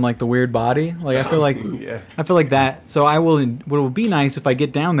head and like the weird body. Like I feel like Yeah. I feel like that. So I will. What will be nice if I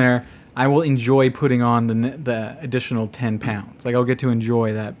get down there, I will enjoy putting on the additional 10 pounds. Like I'll get to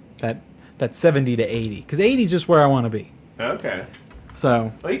enjoy that 70 to 80 because 80 is just where I want to be. Okay.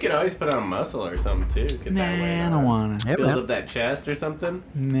 So Well, you could always put on muscle or something too. Get nah, that weight I on. don't want to. Yeah, Build man. up that chest or something.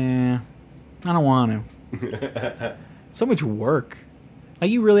 Nah, I don't want to. So much work. Like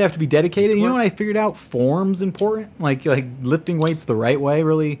you really have to be dedicated. You know what I figured out? Form's important. Like lifting weights the right way.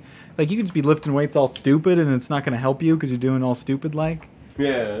 Really, like you can just be lifting weights all stupid, and it's not going to help you because you're doing all stupid. Like,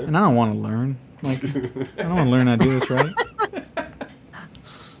 Yeah. and I don't want to learn. Like, I don't want to learn how to do this right.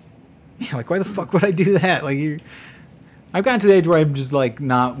 Yeah, like why the fuck would I do that? Like I've gotten to the age where I'm just like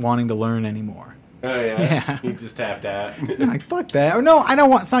not wanting to learn anymore. Oh yeah. Yeah. You just tapped out. I'm like fuck that. Or no, I don't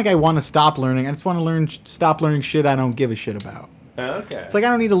want. It's not like I want to stop learning. I just want to stop learning shit I don't give a shit about. Okay. It's like I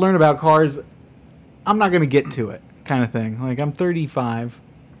don't need to learn about cars. I'm not gonna get to it, kind of thing. Like I'm 35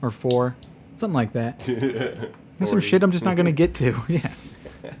 or 4, something like that. There's some 40. shit I'm just not gonna get to. Yeah,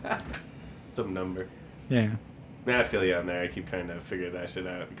 Some number. yeah. Man, I feel you on there. I keep trying to figure that shit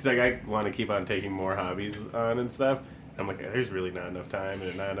out because like I want to keep on taking more hobbies on and stuff. I'm like, there's really not enough time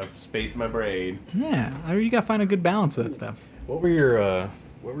and not enough space in my brain. Yeah, you gotta find a good balance of that stuff. What were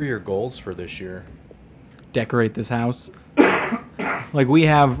your goals for this year? Decorate this house. Like we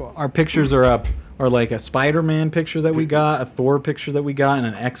have our pictures are up, or like a Spider-Man picture that we got, a Thor picture that we got, and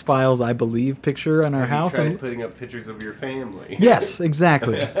an X-Files, I believe, picture in our Have you house. tried And- putting up pictures of your family? Yes,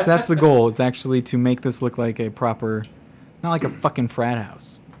 exactly. So that's the goal. It's actually to make this look like a proper, not like a fucking frat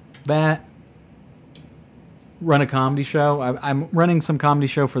house. That run a comedy show. I'm running some comedy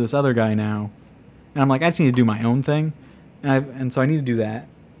show for this other guy now, and I'm like, I just need to do my own thing, and so I need to do that.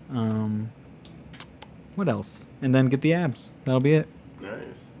 What else? And then get the abs. That'll be it.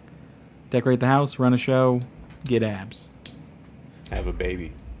 Nice. Decorate the house, run a show, get abs, Have a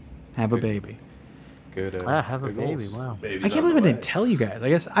baby. have a baby. Good. I have a good baby. goals. Wow. Baby's I can't on believe I the way. didn't tell you guys. I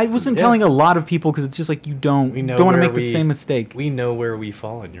guess I wasn't Yeah. telling a lot of people because it's just like you don't We know want to where make the same mistake. We know where we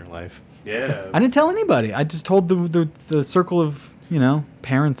fall in your life. Yeah. I didn't tell anybody. I just told the circle of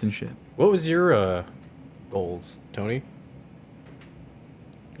parents and shit. What was your goals, Tony?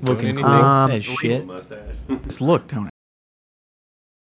 Looking anything? cool as Little shit. mustache. Just look, Tony.